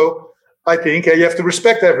you also, I think, you have to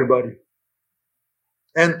respect everybody.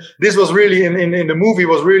 And this was really in the movie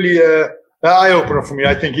was really an eye-opener for me.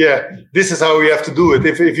 I think, this is how we have to do it.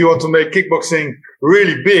 If you want to make kickboxing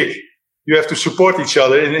really big, you have to support each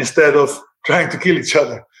other instead of trying to kill each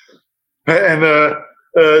other. And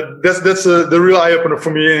that's the real eye-opener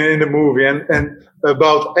for me in the movie. And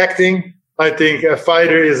about acting, I think a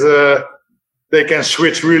fighter is they can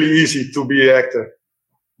switch really easy to be an actor,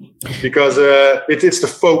 because it's the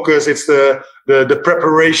focus, it's the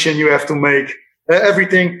preparation you have to make.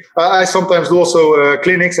 Everything. I sometimes do also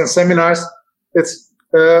clinics and seminars. It's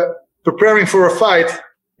preparing for a fight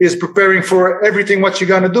is preparing for everything what you're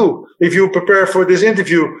going to do. If you prepare for this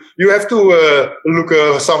interview, you have to look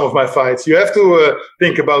at some of my fights. You have to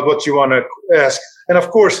think about what you want to ask. And of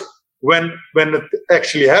course, when it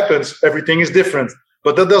actually happens, everything is different.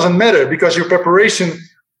 But that doesn't matter, because your preparation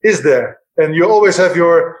is there. And you always have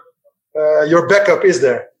your backup is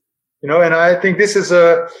there. And I think this is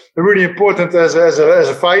really important as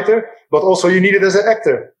a fighter, but also you need it as an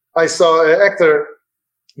actor. I saw an actor,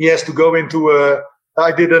 he has to go into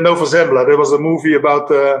I did a Nova Zembla. There was a movie about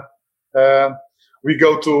we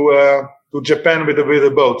go to Japan with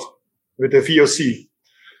a boat, with a VOC.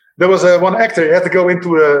 There was one actor, he had to go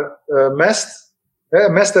into a mast, I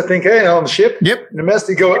think, on the ship. Yep. In the mast,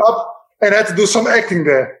 he go up and had to do some acting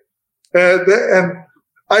there. And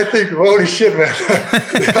I think, holy shit, man!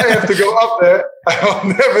 I have to go up there. I'll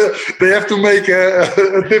never. They have to make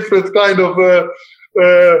a different kind of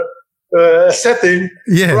setting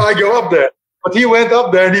where I go up there. But he went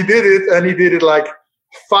up there and he did it like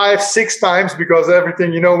 5-6 times, because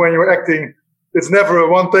everything, when you're acting, it's never a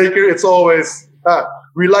one taker. It's always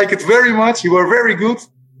we like it very much. You were very good,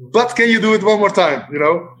 but can you do it one more time?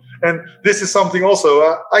 And this is something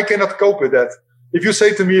also I cannot cope with that. If you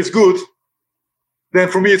say to me it's good, then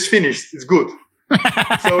for me it's finished. It's good.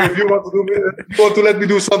 So if you want to let me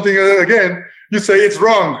do something again, you say it's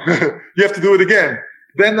wrong. You have to do it again.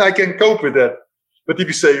 Then I can cope with that. But if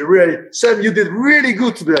you say, really, Sam, you did really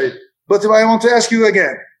good today, but I want to ask you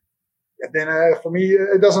again, then for me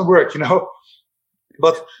it doesn't work,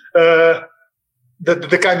 But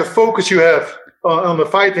the kind of focus you have on the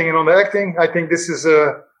fighting and on the acting, I think this is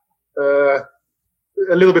a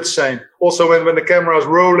little bit same. Also, when the camera is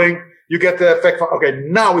rolling, you get the effect of, okay,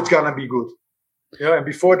 now it's gonna be good. And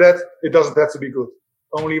before that, it doesn't have to be good.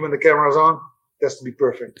 Only when the camera is on, it has to be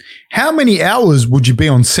perfect. How many hours would you be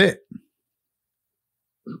on set?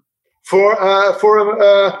 For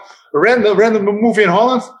a random movie in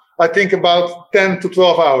Holland, I think about 10 to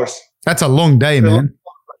 12 hours. That's a long day, man.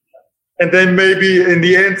 And then maybe in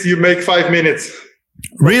the end, you make 5 minutes.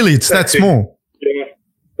 Really? It's that small?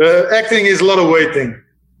 Yeah. Acting is a lot of waiting.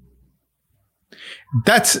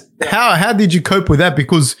 That's how did you cope with that?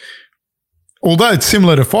 Because although it's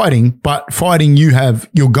similar to fighting, but fighting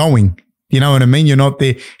you're going. You know what I mean? You're not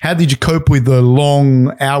there. How did you cope with the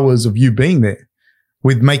long hours of you being there,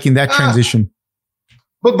 with making that transition?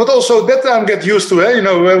 But also that time get used to it.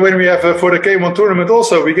 When we have for the K1 tournament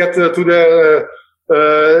also, we get to the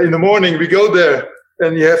in the morning, we go there,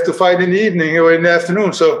 and you have to fight in the evening or in the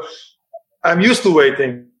afternoon. So I'm used to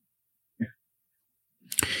waiting.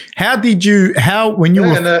 When you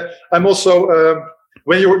were... And I'm also,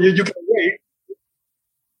 when you can wait,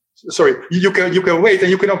 sorry, you can wait and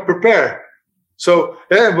you cannot prepare. So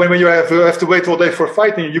when you have to wait all day for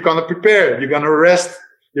fighting, you're going to prepare, you're going to rest,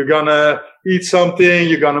 you're going to eat something,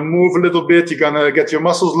 you're going to move a little bit, you're going to get your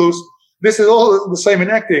muscles loose. This is all the same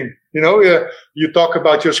in acting. You talk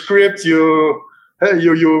about your script, you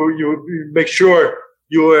make sure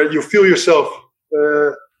you feel yourself,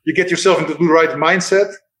 you get yourself into the right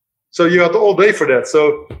mindset. So you have all day for that.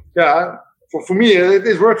 So yeah, for me,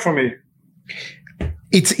 it worked for me.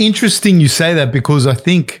 It's interesting you say that, because I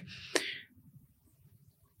think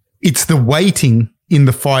it's the waiting in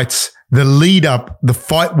the fights, the lead up, the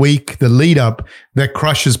fight week, the lead up that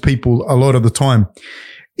crushes people a lot of the time.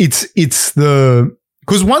 It's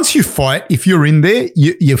because once you fight, if you're in there,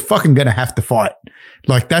 you're fucking going to have to fight.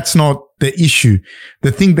 Like, that's not the issue.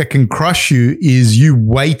 The thing that can crush you is you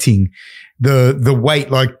waiting, the wait.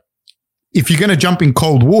 Like, if you're going to jump in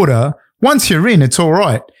cold water, once you're in, it's all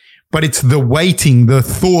right. But it's the waiting, the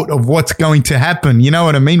thought of what's going to happen. You know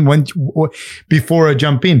what I mean? Before I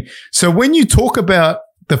jump in. So when you talk about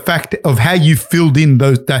the fact of how you filled in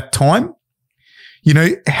that time,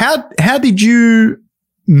 how did you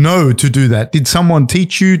know to do that? Did someone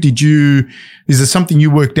teach you? Is it something you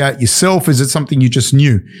worked out yourself? Is it something you just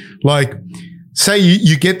knew? Like, say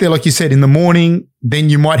you get there, like you said, in the morning, then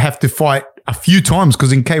you might have to fight a few times,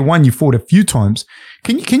 because in K1 you fought a few times.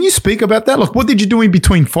 Can you speak about that? Like, what did you do in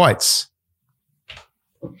between fights?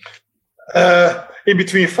 In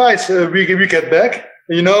between fights, we get back.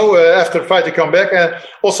 After the fight, you come back. And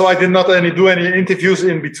also, I did not do any interviews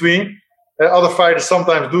in between. Other fighters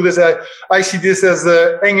sometimes do this. I see this as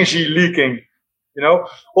energy leaking.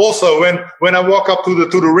 Also when I walk up to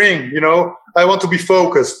the ring, I want to be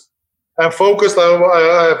focused. I'm focused.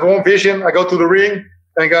 I have one vision. I go to the ring.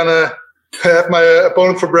 I'm gonna have my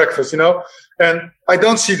opponent for breakfast. And I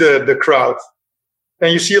don't see the crowd.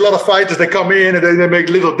 And you see a lot of fighters. They come in and they make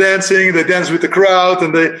little dancing. They dance with the crowd,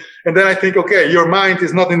 and then I think, okay, your mind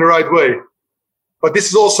is not in the right way. But this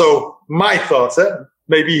is also my thoughts.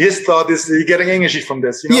 Maybe his thought is he's getting energy from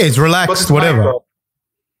this. Yeah, it's relaxed, whatever.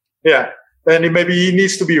 Yeah, and maybe he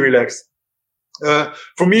needs to be relaxed.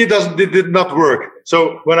 For me, it did not work.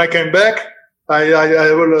 So when I came back, I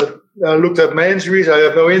looked at my injuries. I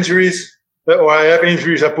have no injuries, or I have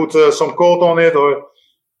injuries. I put some cold on it,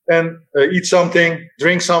 and eat something,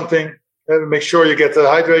 drink something, Make sure you get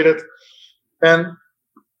hydrated, and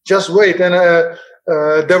just wait. And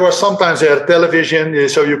there were sometimes they had television,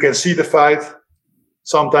 so you can see the fight.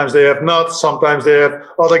 Sometimes they have not. Sometimes they have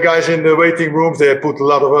other guys in the waiting rooms. They put a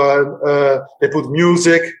lot of they put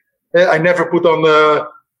music. I never put on the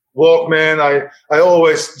Walkman. I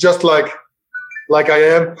always just like I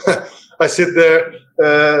am. I sit there.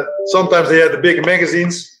 Sometimes they had the big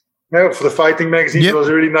magazines. For the fighting magazines, It was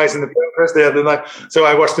really nice in the press. They had so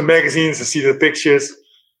I watched the magazines and see the pictures.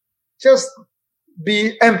 Just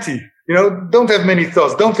be empty. Don't have many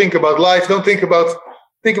thoughts. Don't think about life. Don't think about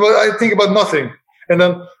nothing. And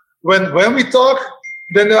then when we talk,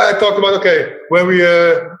 then I talk about, okay,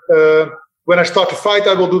 when I start to fight,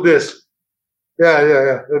 I will do this.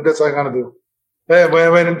 Yeah. That's what I'm gonna do.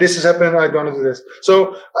 When this is happening, I'm gonna do this.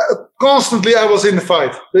 So constantly, I was in the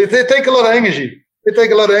fight. They take a lot of energy.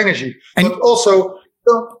 And but also,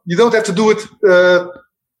 you don't have to do it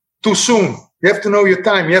too soon. You have to know your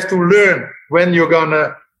time. You have to learn when you're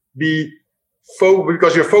gonna be focused,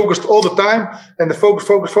 because you're focused all the time, and the focus,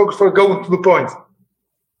 go to the point.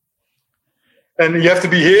 And you have to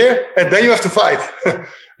be here, and then you have to fight,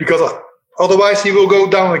 because otherwise he will go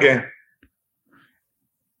down again.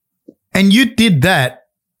 And you did that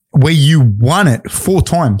where you won it 4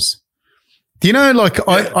 times. Do you know,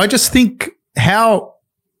 I just think how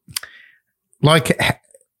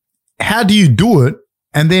do you do it?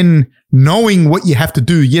 And then knowing what you have to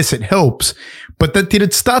do, yes, it helps. But did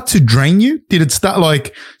it start to drain you? Did it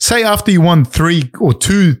start say after you won 3 or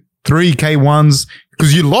 2 3K1s,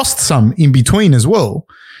 because you lost some in between as well.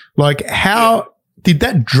 How did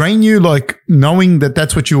that drain you? Knowing that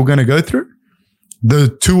that's what you were going to go through? The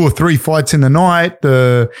 2 or 3 fights in the night,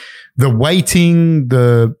 the waiting,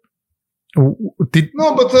 No,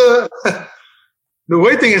 but the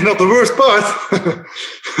waiting is not the worst part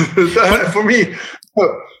for me.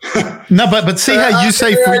 No, but see how you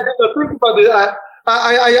say. I think about it.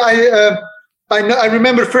 I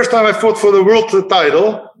remember the first time I fought for the world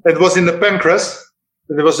title. It was in the Pancras.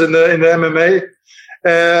 It was in the MMA.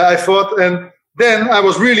 I fought, and then I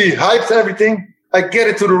was really hyped. Everything. I get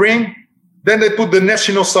into the ring. Then they put the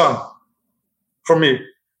national song for me.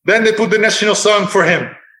 Then they put the national song for him.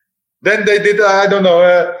 Then they did, I don't know,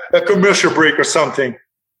 a commercial break or something.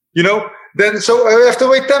 Then so I have to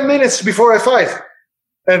wait 10 minutes before I fight.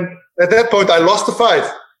 And at that point, I lost the fight.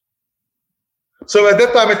 So at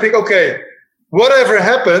that time, I think, okay, whatever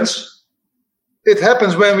happens, it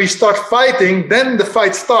happens when we start fighting, then the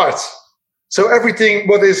fight starts. So everything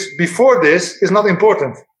what is before this is not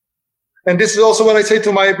important. And this is also what I say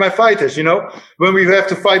to my fighters, when we have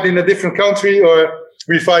to fight in a different country or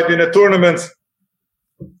we fight in a tournament,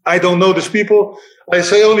 I don't know these people. I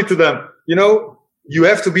say only to them, you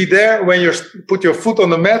have to be there when you put your foot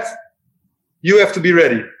on the mat. You have to be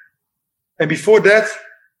ready. And before that,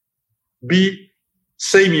 be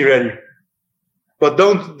semi-ready. But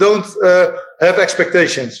don't have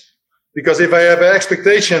expectations. Because if I have an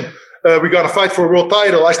expectation, we're going to fight for a world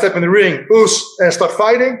title, I step in the ring, and start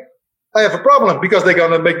fighting, I have a problem, because they're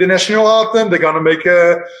going to make the national anthem. They're going to make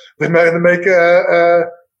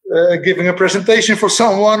giving a presentation for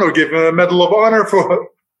someone or giving a medal of honor for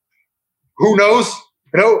who knows.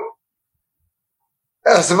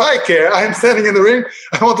 As if I care, I'm standing in the ring.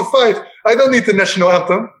 I want to fight. I don't need the national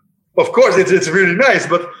anthem. Of course, it's really nice,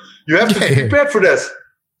 but you have to be prepared for this.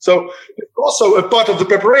 So it's also a part of the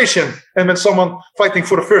preparation. And when someone fighting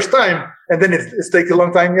for the first time, and then it's taking a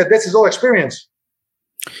long time, this is all experience.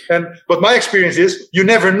 But my experience is you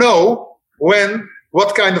never know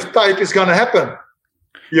what kind of type is going to happen.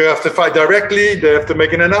 You have to fight directly. They have to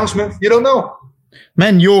make an announcement. You don't know.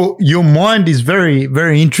 Man, your mind is very,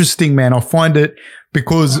 very interesting, man. I find it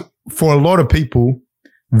because for a lot of people,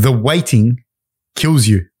 the waiting kills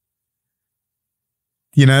you.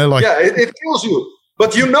 It kills you.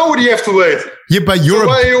 But you have to wait. Yeah, but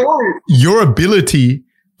why are you worried? Your ability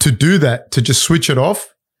to do that, to just switch it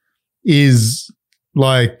off, is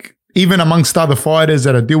even amongst other fighters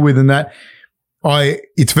that I deal with,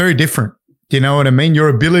 it's very different. You know what I mean? Your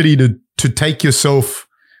ability to take yourself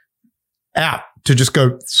out, to just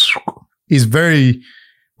go, is very,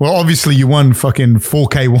 well, obviously you won fucking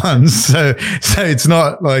 4K1s. So it's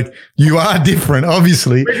not you are different,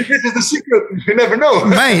 obviously. Maybe this is the secret. You never know.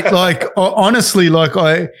 Mate, honestly,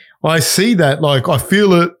 I see that, I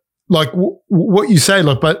feel it, what you say,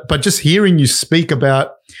 but just hearing you speak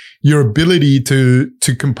about your ability to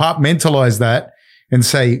compartmentalize that and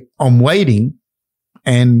say, I'm waiting,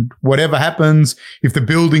 and whatever happens, if the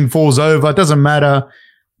building falls over, it doesn't matter.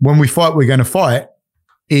 When we fight, we're going to fight.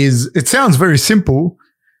 It sounds very simple,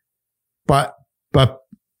 but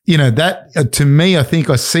that to me, I think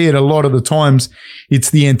I see it a lot of the times. It's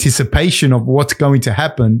the anticipation of what's going to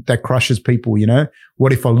happen that crushes people,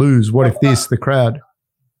 What if I lose? What if this, the crowd?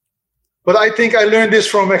 But I think I learned this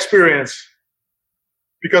from experience.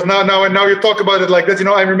 Because now you talk about it like that,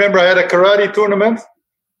 I remember I had a karate tournament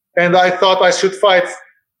and I thought I should fight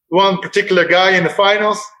one particular guy in the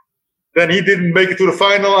finals. Then he didn't make it to the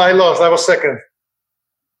final. I lost. I was second.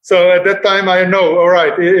 So at that time, I know, all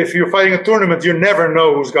right, if you're fighting a tournament, you never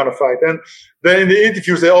know who's going to fight. And then in the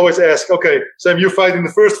interviews, they always ask, okay, Sam, you fight in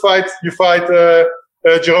the first fight, you fight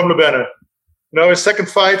Jerome Le Banner. In second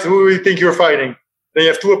fight, who do you think you're fighting? Then you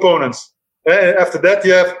have two opponents. After that,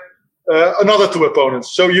 you have another two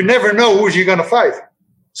opponents. So you never know who's you're going to fight.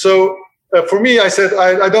 So for me, I said,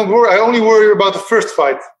 I don't worry. I only worry about the first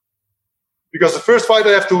fight. Because the first fight I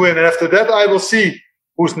have to win. And after that, I will see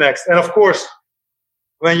who's next. And of course,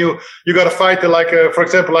 when you got to fight for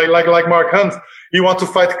example, like Mark Hunt, he wants to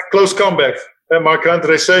fight close combat. And Mark Hunt,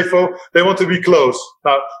 Recefo, they want to be close.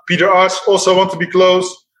 Now, Peter Arts also want to be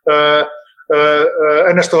close.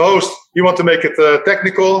 Ernesto Hoost, he want to make it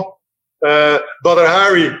technical. Badr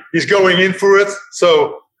Hari, he's going in for it.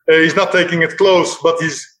 So he's not taking it close, but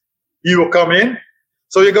he will come in.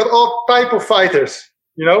 So you got all type of fighters,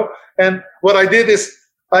 And what I did is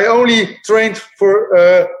I only trained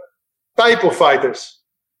for type of fighters.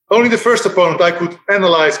 Only the first opponent I could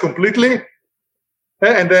analyze completely.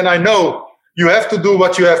 And then I know you have to do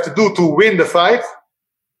what you have to do to win the fight.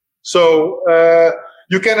 So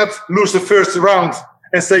you cannot lose the first round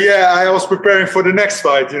and say, I was preparing for the next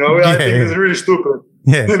fight. I think it's really stupid.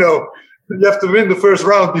 Yeah. You have to win the first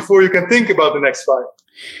round before you can think about the next fight.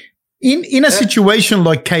 In a situation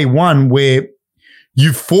like K1 where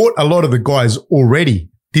you fought a lot of the guys already,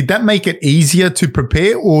 did that make it easier to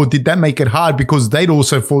prepare or did that make it hard because they'd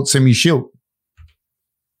also fought Semmy Schilt?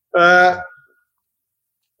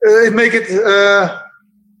 It make it,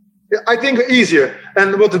 I think, easier.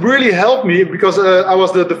 And what really helped me, because I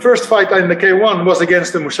was the first fight in the K1 was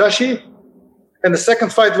against the Musashi, and the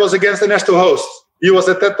second fight was against Ernesto Hoost. He was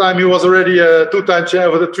at that time, he was already a two-time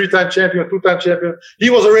champion, a three-time champion, two-time champion. He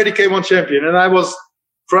was already K1 champion, and I was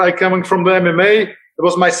coming from the MMA. It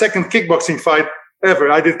was my second kickboxing fight ever.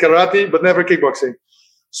 I did karate, but never kickboxing.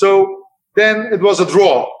 So then it was a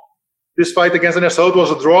draw. This fight against Ernesto Hoost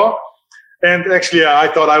was a draw. And actually, I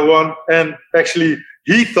thought I won. And actually,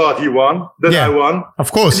 he thought he won, that I won.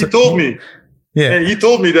 Of course. And he told me. Yeah. And he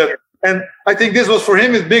told me that. And I think this was for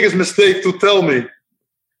him his biggest mistake to tell me.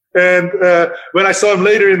 And when I saw him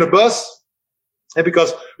later in the bus, and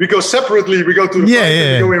because we go separately, we go to the fight,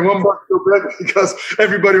 and we go in one bus, go back, because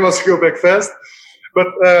everybody wants to go back fast. But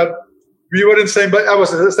we were in the same, but I was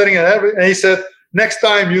standing ahead, and he said, next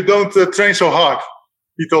time you don't train so hard,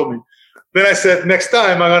 he told me. Then I said, next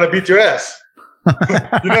time I'm going to beat your ass. With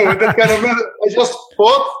that kind of manner, I just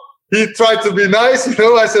fought. He tried to be nice,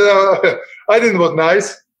 I said, I didn't was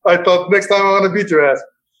nice. I thought next time I'm going to beat your ass.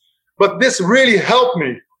 But this really helped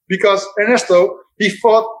me because Ernesto, he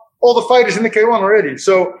fought all the fighters in the K1 already.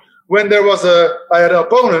 So when there was I had an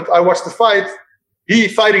opponent, I watched the fight, he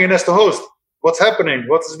fighting Ernesto Hoost. What's happening?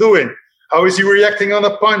 What's he doing? How is he reacting on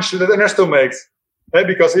a punch that Ernesto makes?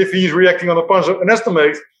 Because if he's reacting on a punch that Ernesto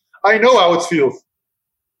makes, I know how it feels.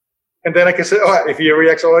 And then I can say, if he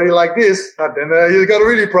reacts already like this, then he's got a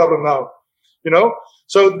really problem now.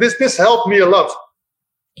 So this helped me a lot.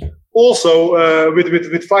 Also,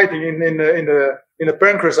 with fighting in the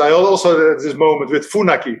Pancras, I also had this moment with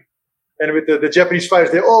Funaki. And with the Japanese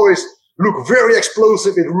fighters, they always look very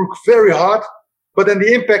explosive, it look very hard, but then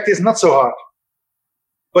the impact is not so hard.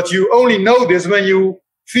 But you only know this when you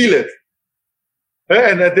feel it.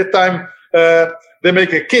 And at that time, they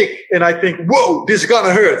make a kick, and I think, whoa, this is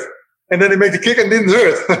gonna hurt. And then they make the kick and it didn't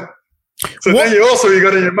hurt. So then you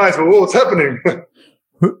got in your mind, whoa, what's happening?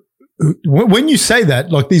 When you say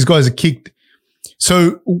that, like these guys are kicked,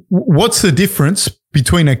 so what's the difference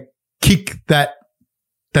between a kick that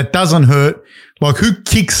doesn't hurt? Like who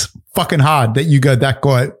kicks fucking hard that you go, that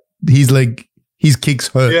guy, his kicks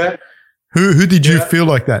hurt? Yeah. Who did you feel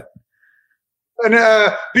like that? And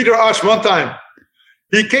Peter Arts one time,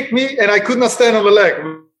 he kicked me and I could not stand on the leg,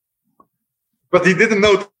 but he didn't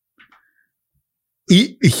know.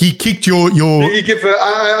 He kicked your. He give.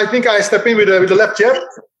 I think I stepped in with the left jab.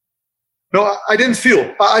 No, I didn't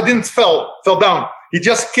feel. I didn't fell down. He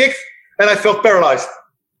just kicked and I felt paralyzed.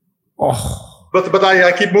 Oh. But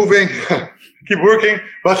I keep moving, keep working.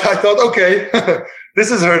 But I thought, okay, this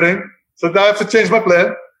is hurting. So now I have to change my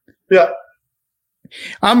plan. Yeah.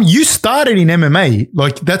 You started in MMA.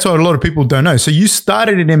 Like that's what a lot of people don't know. So you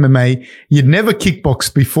started in MMA. You'd never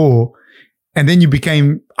kickboxed before. and then you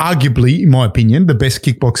became arguably, in my opinion, the best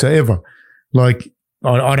kickboxer ever. Like,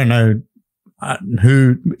 I don't know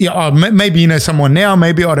who, maybe you know someone now,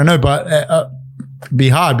 maybe, I don't know, but it'd be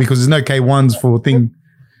hard because there's no K1s for thing.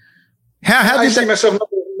 How did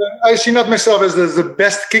I see not myself as the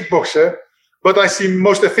best kickboxer, but I see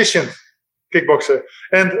most efficient kickboxer.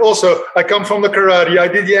 And also, I come from the karate. I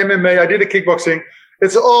did the MMA. I did the kickboxing.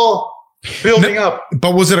 It's all building up.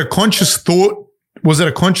 But was it a conscious thought? Was it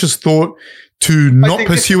a conscious thought to not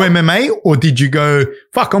pursue MMA, or did you go,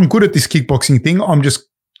 fuck, I'm good at this kickboxing thing, I'm just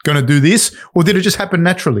going to do this? Or did it just happen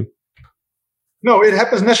naturally? No, it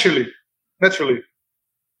happens naturally.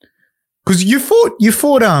 Because you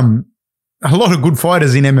fought a lot of good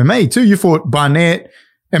fighters in MMA too. You fought Barnett,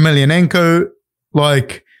 Emelianenko.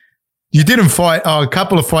 Like, you didn't fight a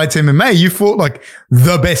couple of fights MMA. You fought like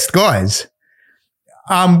the best guys.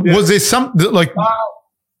 Was there something like,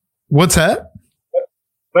 what's that?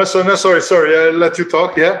 No, sorry. I let you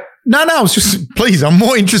talk. Yeah. No. I was just, please, I'm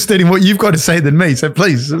more interested in what you've got to say than me. So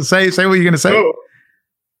please say what you're going to say.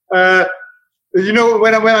 You know,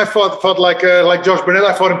 when I fought like Josh Barnett,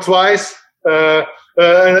 I fought him twice.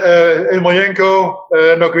 Emelianenko,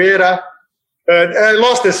 Nogueira, and I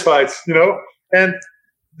lost this fight, you know, and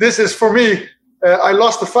this is for me, I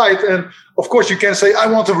lost the fight, and of course you can say I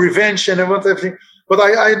want a revenge and I want everything, but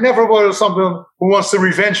I never was someone who wants a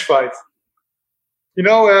revenge fight. You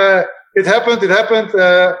know, it happened,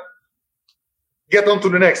 get on to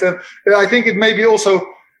the next. And I think it may be also,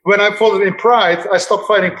 when I fought it in Pride, I stopped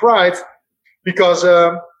fighting Pride because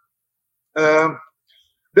there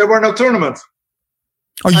were no tournaments.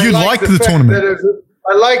 Oh, you like the tournament?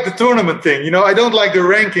 I like the tournament thing. You know, I don't like the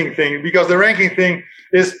ranking thing, because the ranking thing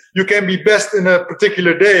is you can be best in a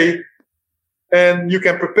particular day and you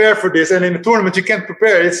can prepare for this. And in a tournament, you can't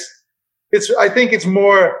prepare. I think it's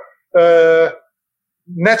more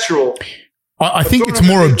natural. I think it's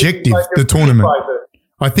more objective, like the tournament.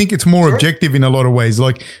 I think it's more objective in a lot of ways.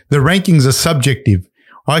 Like, the rankings are subjective.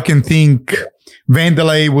 I can think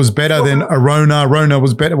Vanderlei was better than Arona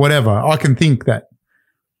was better, whatever. I can think that.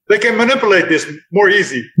 They can manipulate this more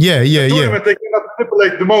easy. Yeah. They cannot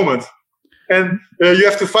manipulate the moment. And you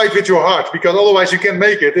have to fight with your heart, because otherwise you can't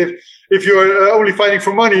make it. If you're only fighting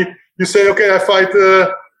for money, you say, okay, I fight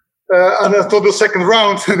until the second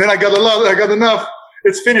round, and then I got enough.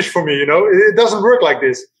 It's finished for me, you know. It doesn't work like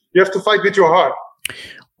this. You have to fight with your heart.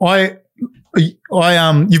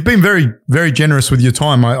 You've been very, very generous with your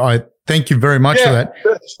time. I thank you very much for that.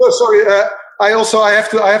 Sorry. I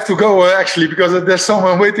have to go actually, because there's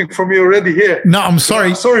someone waiting for me already here. No, I'm sorry.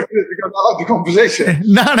 I'm sorry because I like the conversation.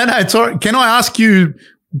 No, it's all right. Can I ask you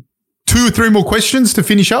 2 or 3 more questions to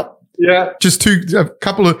finish up? Yeah. Just a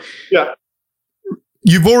couple of. Yeah.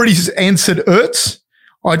 You've already answered Ertz.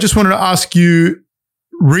 I just wanted to ask you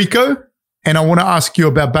Rico, and I want to ask you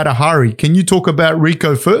about Badr Hari. Can you talk about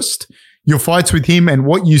Rico first, your fights with him and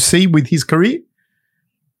what you see with his career?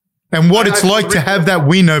 And what it's like to have that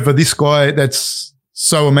win over this guy that's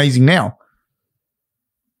so amazing now.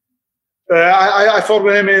 I fought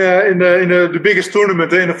with him in the biggest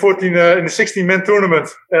tournament, in the 16-man tournament,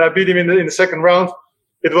 and I beat him in the second round.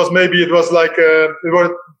 It was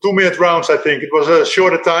 2-minute rounds, I think. It was a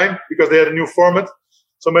shorter time because they had a new format.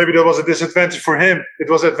 So maybe there was a disadvantage for him. It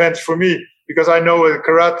was an advantage for me because I know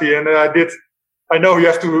karate, and I know you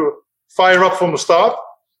have to fire up from the start.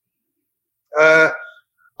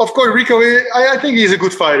 Of course, Rico, I think he's a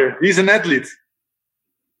good fighter. He's an athlete,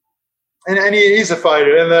 and he's a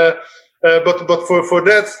fighter. And but for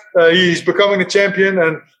that, he's becoming a champion,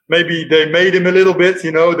 and maybe they made him a little bit.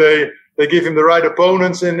 You know, they give him the right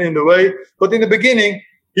opponents in the way. But in the beginning,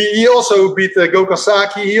 he also beat Gokhan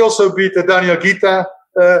Saki. He also beat Daniel Guita.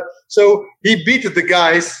 So he beat the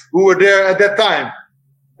guys who were there at that time.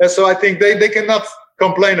 And so I think they cannot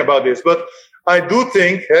complain about this. But I do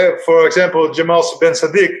think, for example, Jamal Ben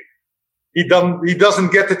Sadiq, he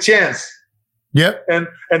doesn't get the chance. Yeah. And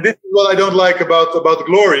this is what I don't like about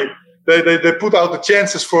Glory. They put out the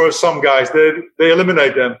chances for some guys. They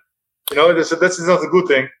eliminate them. You know, that's not a good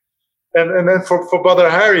thing. And then for Badr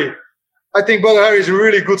Hari, I think Badr Hari is a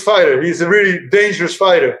really good fighter. He's a really dangerous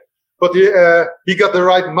fighter. But he got the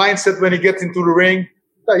right mindset when he gets into the ring.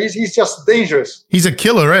 He's just dangerous. He's a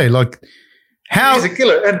killer, eh? Like, he's a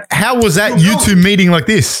killer. And how was that you two meeting like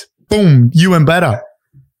this? Boom, you and Badr.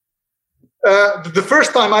 The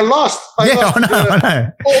first time I lost. I know.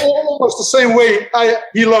 Almost the same way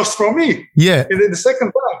he lost from me. Yeah. In the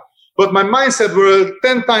second time. But my mindset were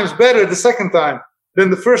 10 times better the second time than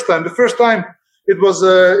the first time. The first time it was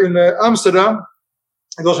in Amsterdam.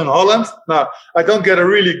 It was in Holland. Now, I don't get a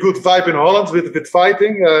really good vibe in Holland with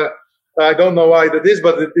fighting. I don't know why that is,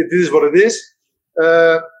 but it is what it is.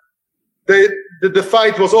 The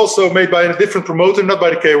fight was also made by a different promoter, not by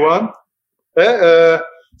the K1.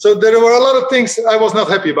 So there were a lot of things I was not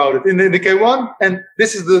happy about it in the K1. And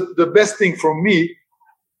this is the best thing for me.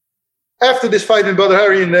 After this fight in Badr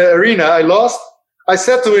Hari in the arena, I lost. I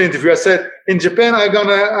said to an interview, I said, in Japan, I'm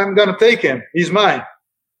gonna take him. He's mine.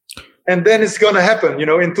 And then it's gonna happen.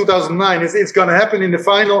 In 2009, it's gonna happen in the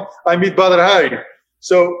final. I meet Badr Hari.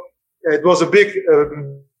 So it was a big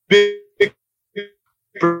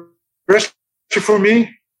pressure for me.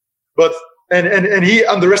 But and he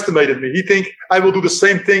underestimated me. He think I will do the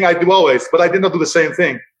same thing I do always, but I did not do the same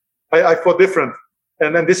thing. I fought different,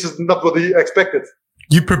 and this is not what he expected.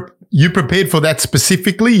 You prepared for that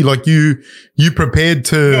specifically? Like you prepared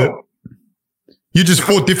to? No. You just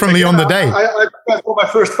fought differently on the day. I prepared for my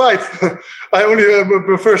first fight. I only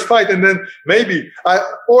my first fight, and then maybe I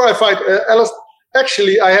fight Alice.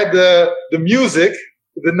 Actually, I had the music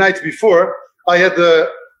the night before. I had the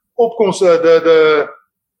opkomst, the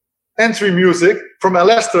entry music from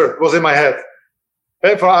Leicester was in my head.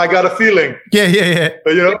 I got a feeling. Yeah.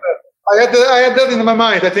 I had that in my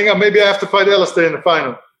mind. I think maybe I have to fight Alistair in the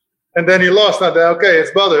final. And then he lost. I thought, okay,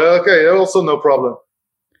 it's Badr. Okay, also no problem.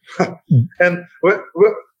 And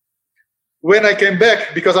when I came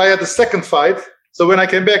back, because I had the second fight, so when I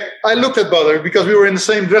came back, I looked at Badr because we were in the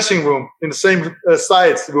same dressing room, in the same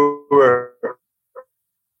sides we were.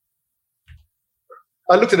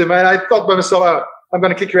 I looked at him and I thought by myself, I'm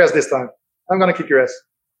going to kick your ass this time. I'm going to kick your ass.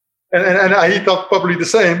 And he thought probably the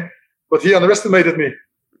same, but he underestimated me.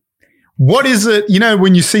 What is it,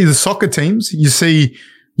 when you see the soccer teams,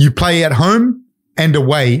 you play at home and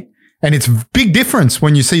away, and it's a big difference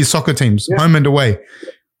when you see soccer teams, home and away.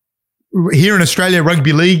 Here in Australia,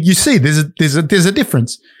 rugby league, you see there's a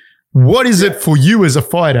difference. What is it for you as a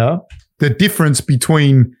fighter, the difference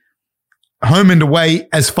between home and away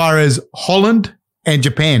as far as Holland and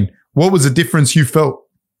Japan? What was the difference you felt?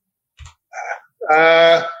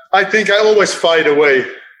 I think I always fight away.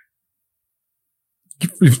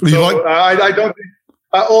 I don't think.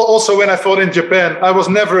 Also, when I fought in Japan, I was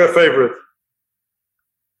never a favorite.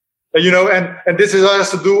 And this has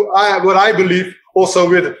to do what I believe also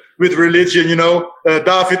with religion.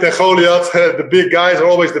 David and Goliath, the big guys are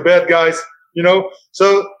always the bad guys.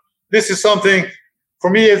 So this is something for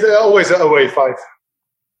me. It's always an away fight.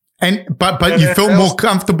 But you felt more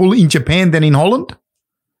comfortable in Japan than in Holland?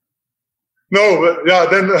 No,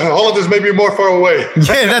 but then Holland is maybe more far away.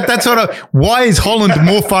 Yeah, that's why is Holland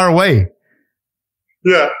more far away?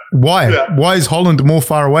 Yeah. Why? Yeah. Why is Holland more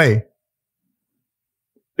far away?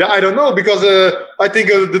 Yeah, I don't know, because I think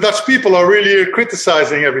the Dutch people are really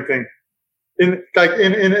criticizing everything. In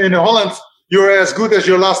Holland, you're as good as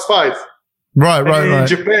your last fight. Right. In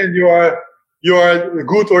Japan, you are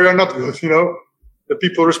good or you're not good. The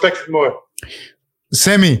people respect it more.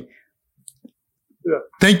 Semmy,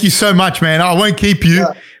 thank you so much, man. I won't keep you,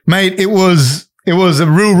 mate. It was a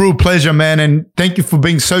real pleasure, man, and thank you for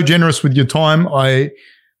being so generous with your time.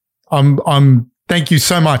 Thank you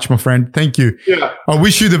so much, my friend. Thank you. Yeah. I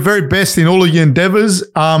wish you the very best in all of your endeavors.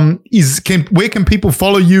 Where can people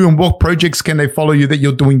follow you, and what projects can they follow you that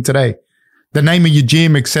you're doing today? The name of your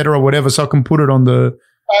gym, etc., whatever, so I can put it on the.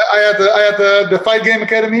 I had the Fight Game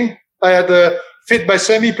Academy. I had the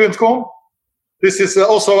fitbysemmy.com. This is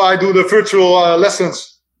also, I do the virtual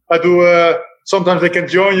lessons. I do. Sometimes they can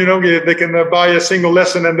join. They can buy a single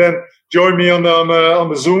lesson and then join me on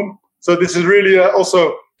the Zoom. So this is really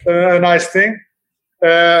also a nice thing.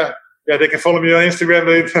 They can follow me on Instagram.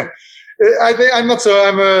 I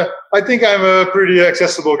think I'm a pretty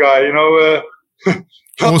accessible guy.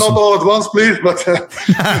 Awesome. Not all at once, please, but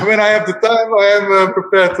when I have the time, I am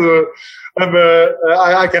prepared to.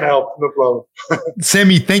 I can help, no problem.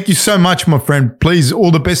 Semmy, thank you so much, my friend. Please,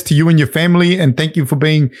 all the best to you and your family, and thank you for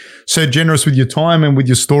being so generous with your time and with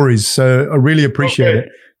your stories. So I really appreciate it.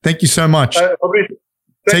 Thank you so much.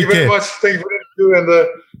 Thank you very much. Thank you for the interview,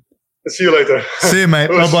 and see you later. See you, mate.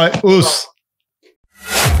 Bye-bye. Oos.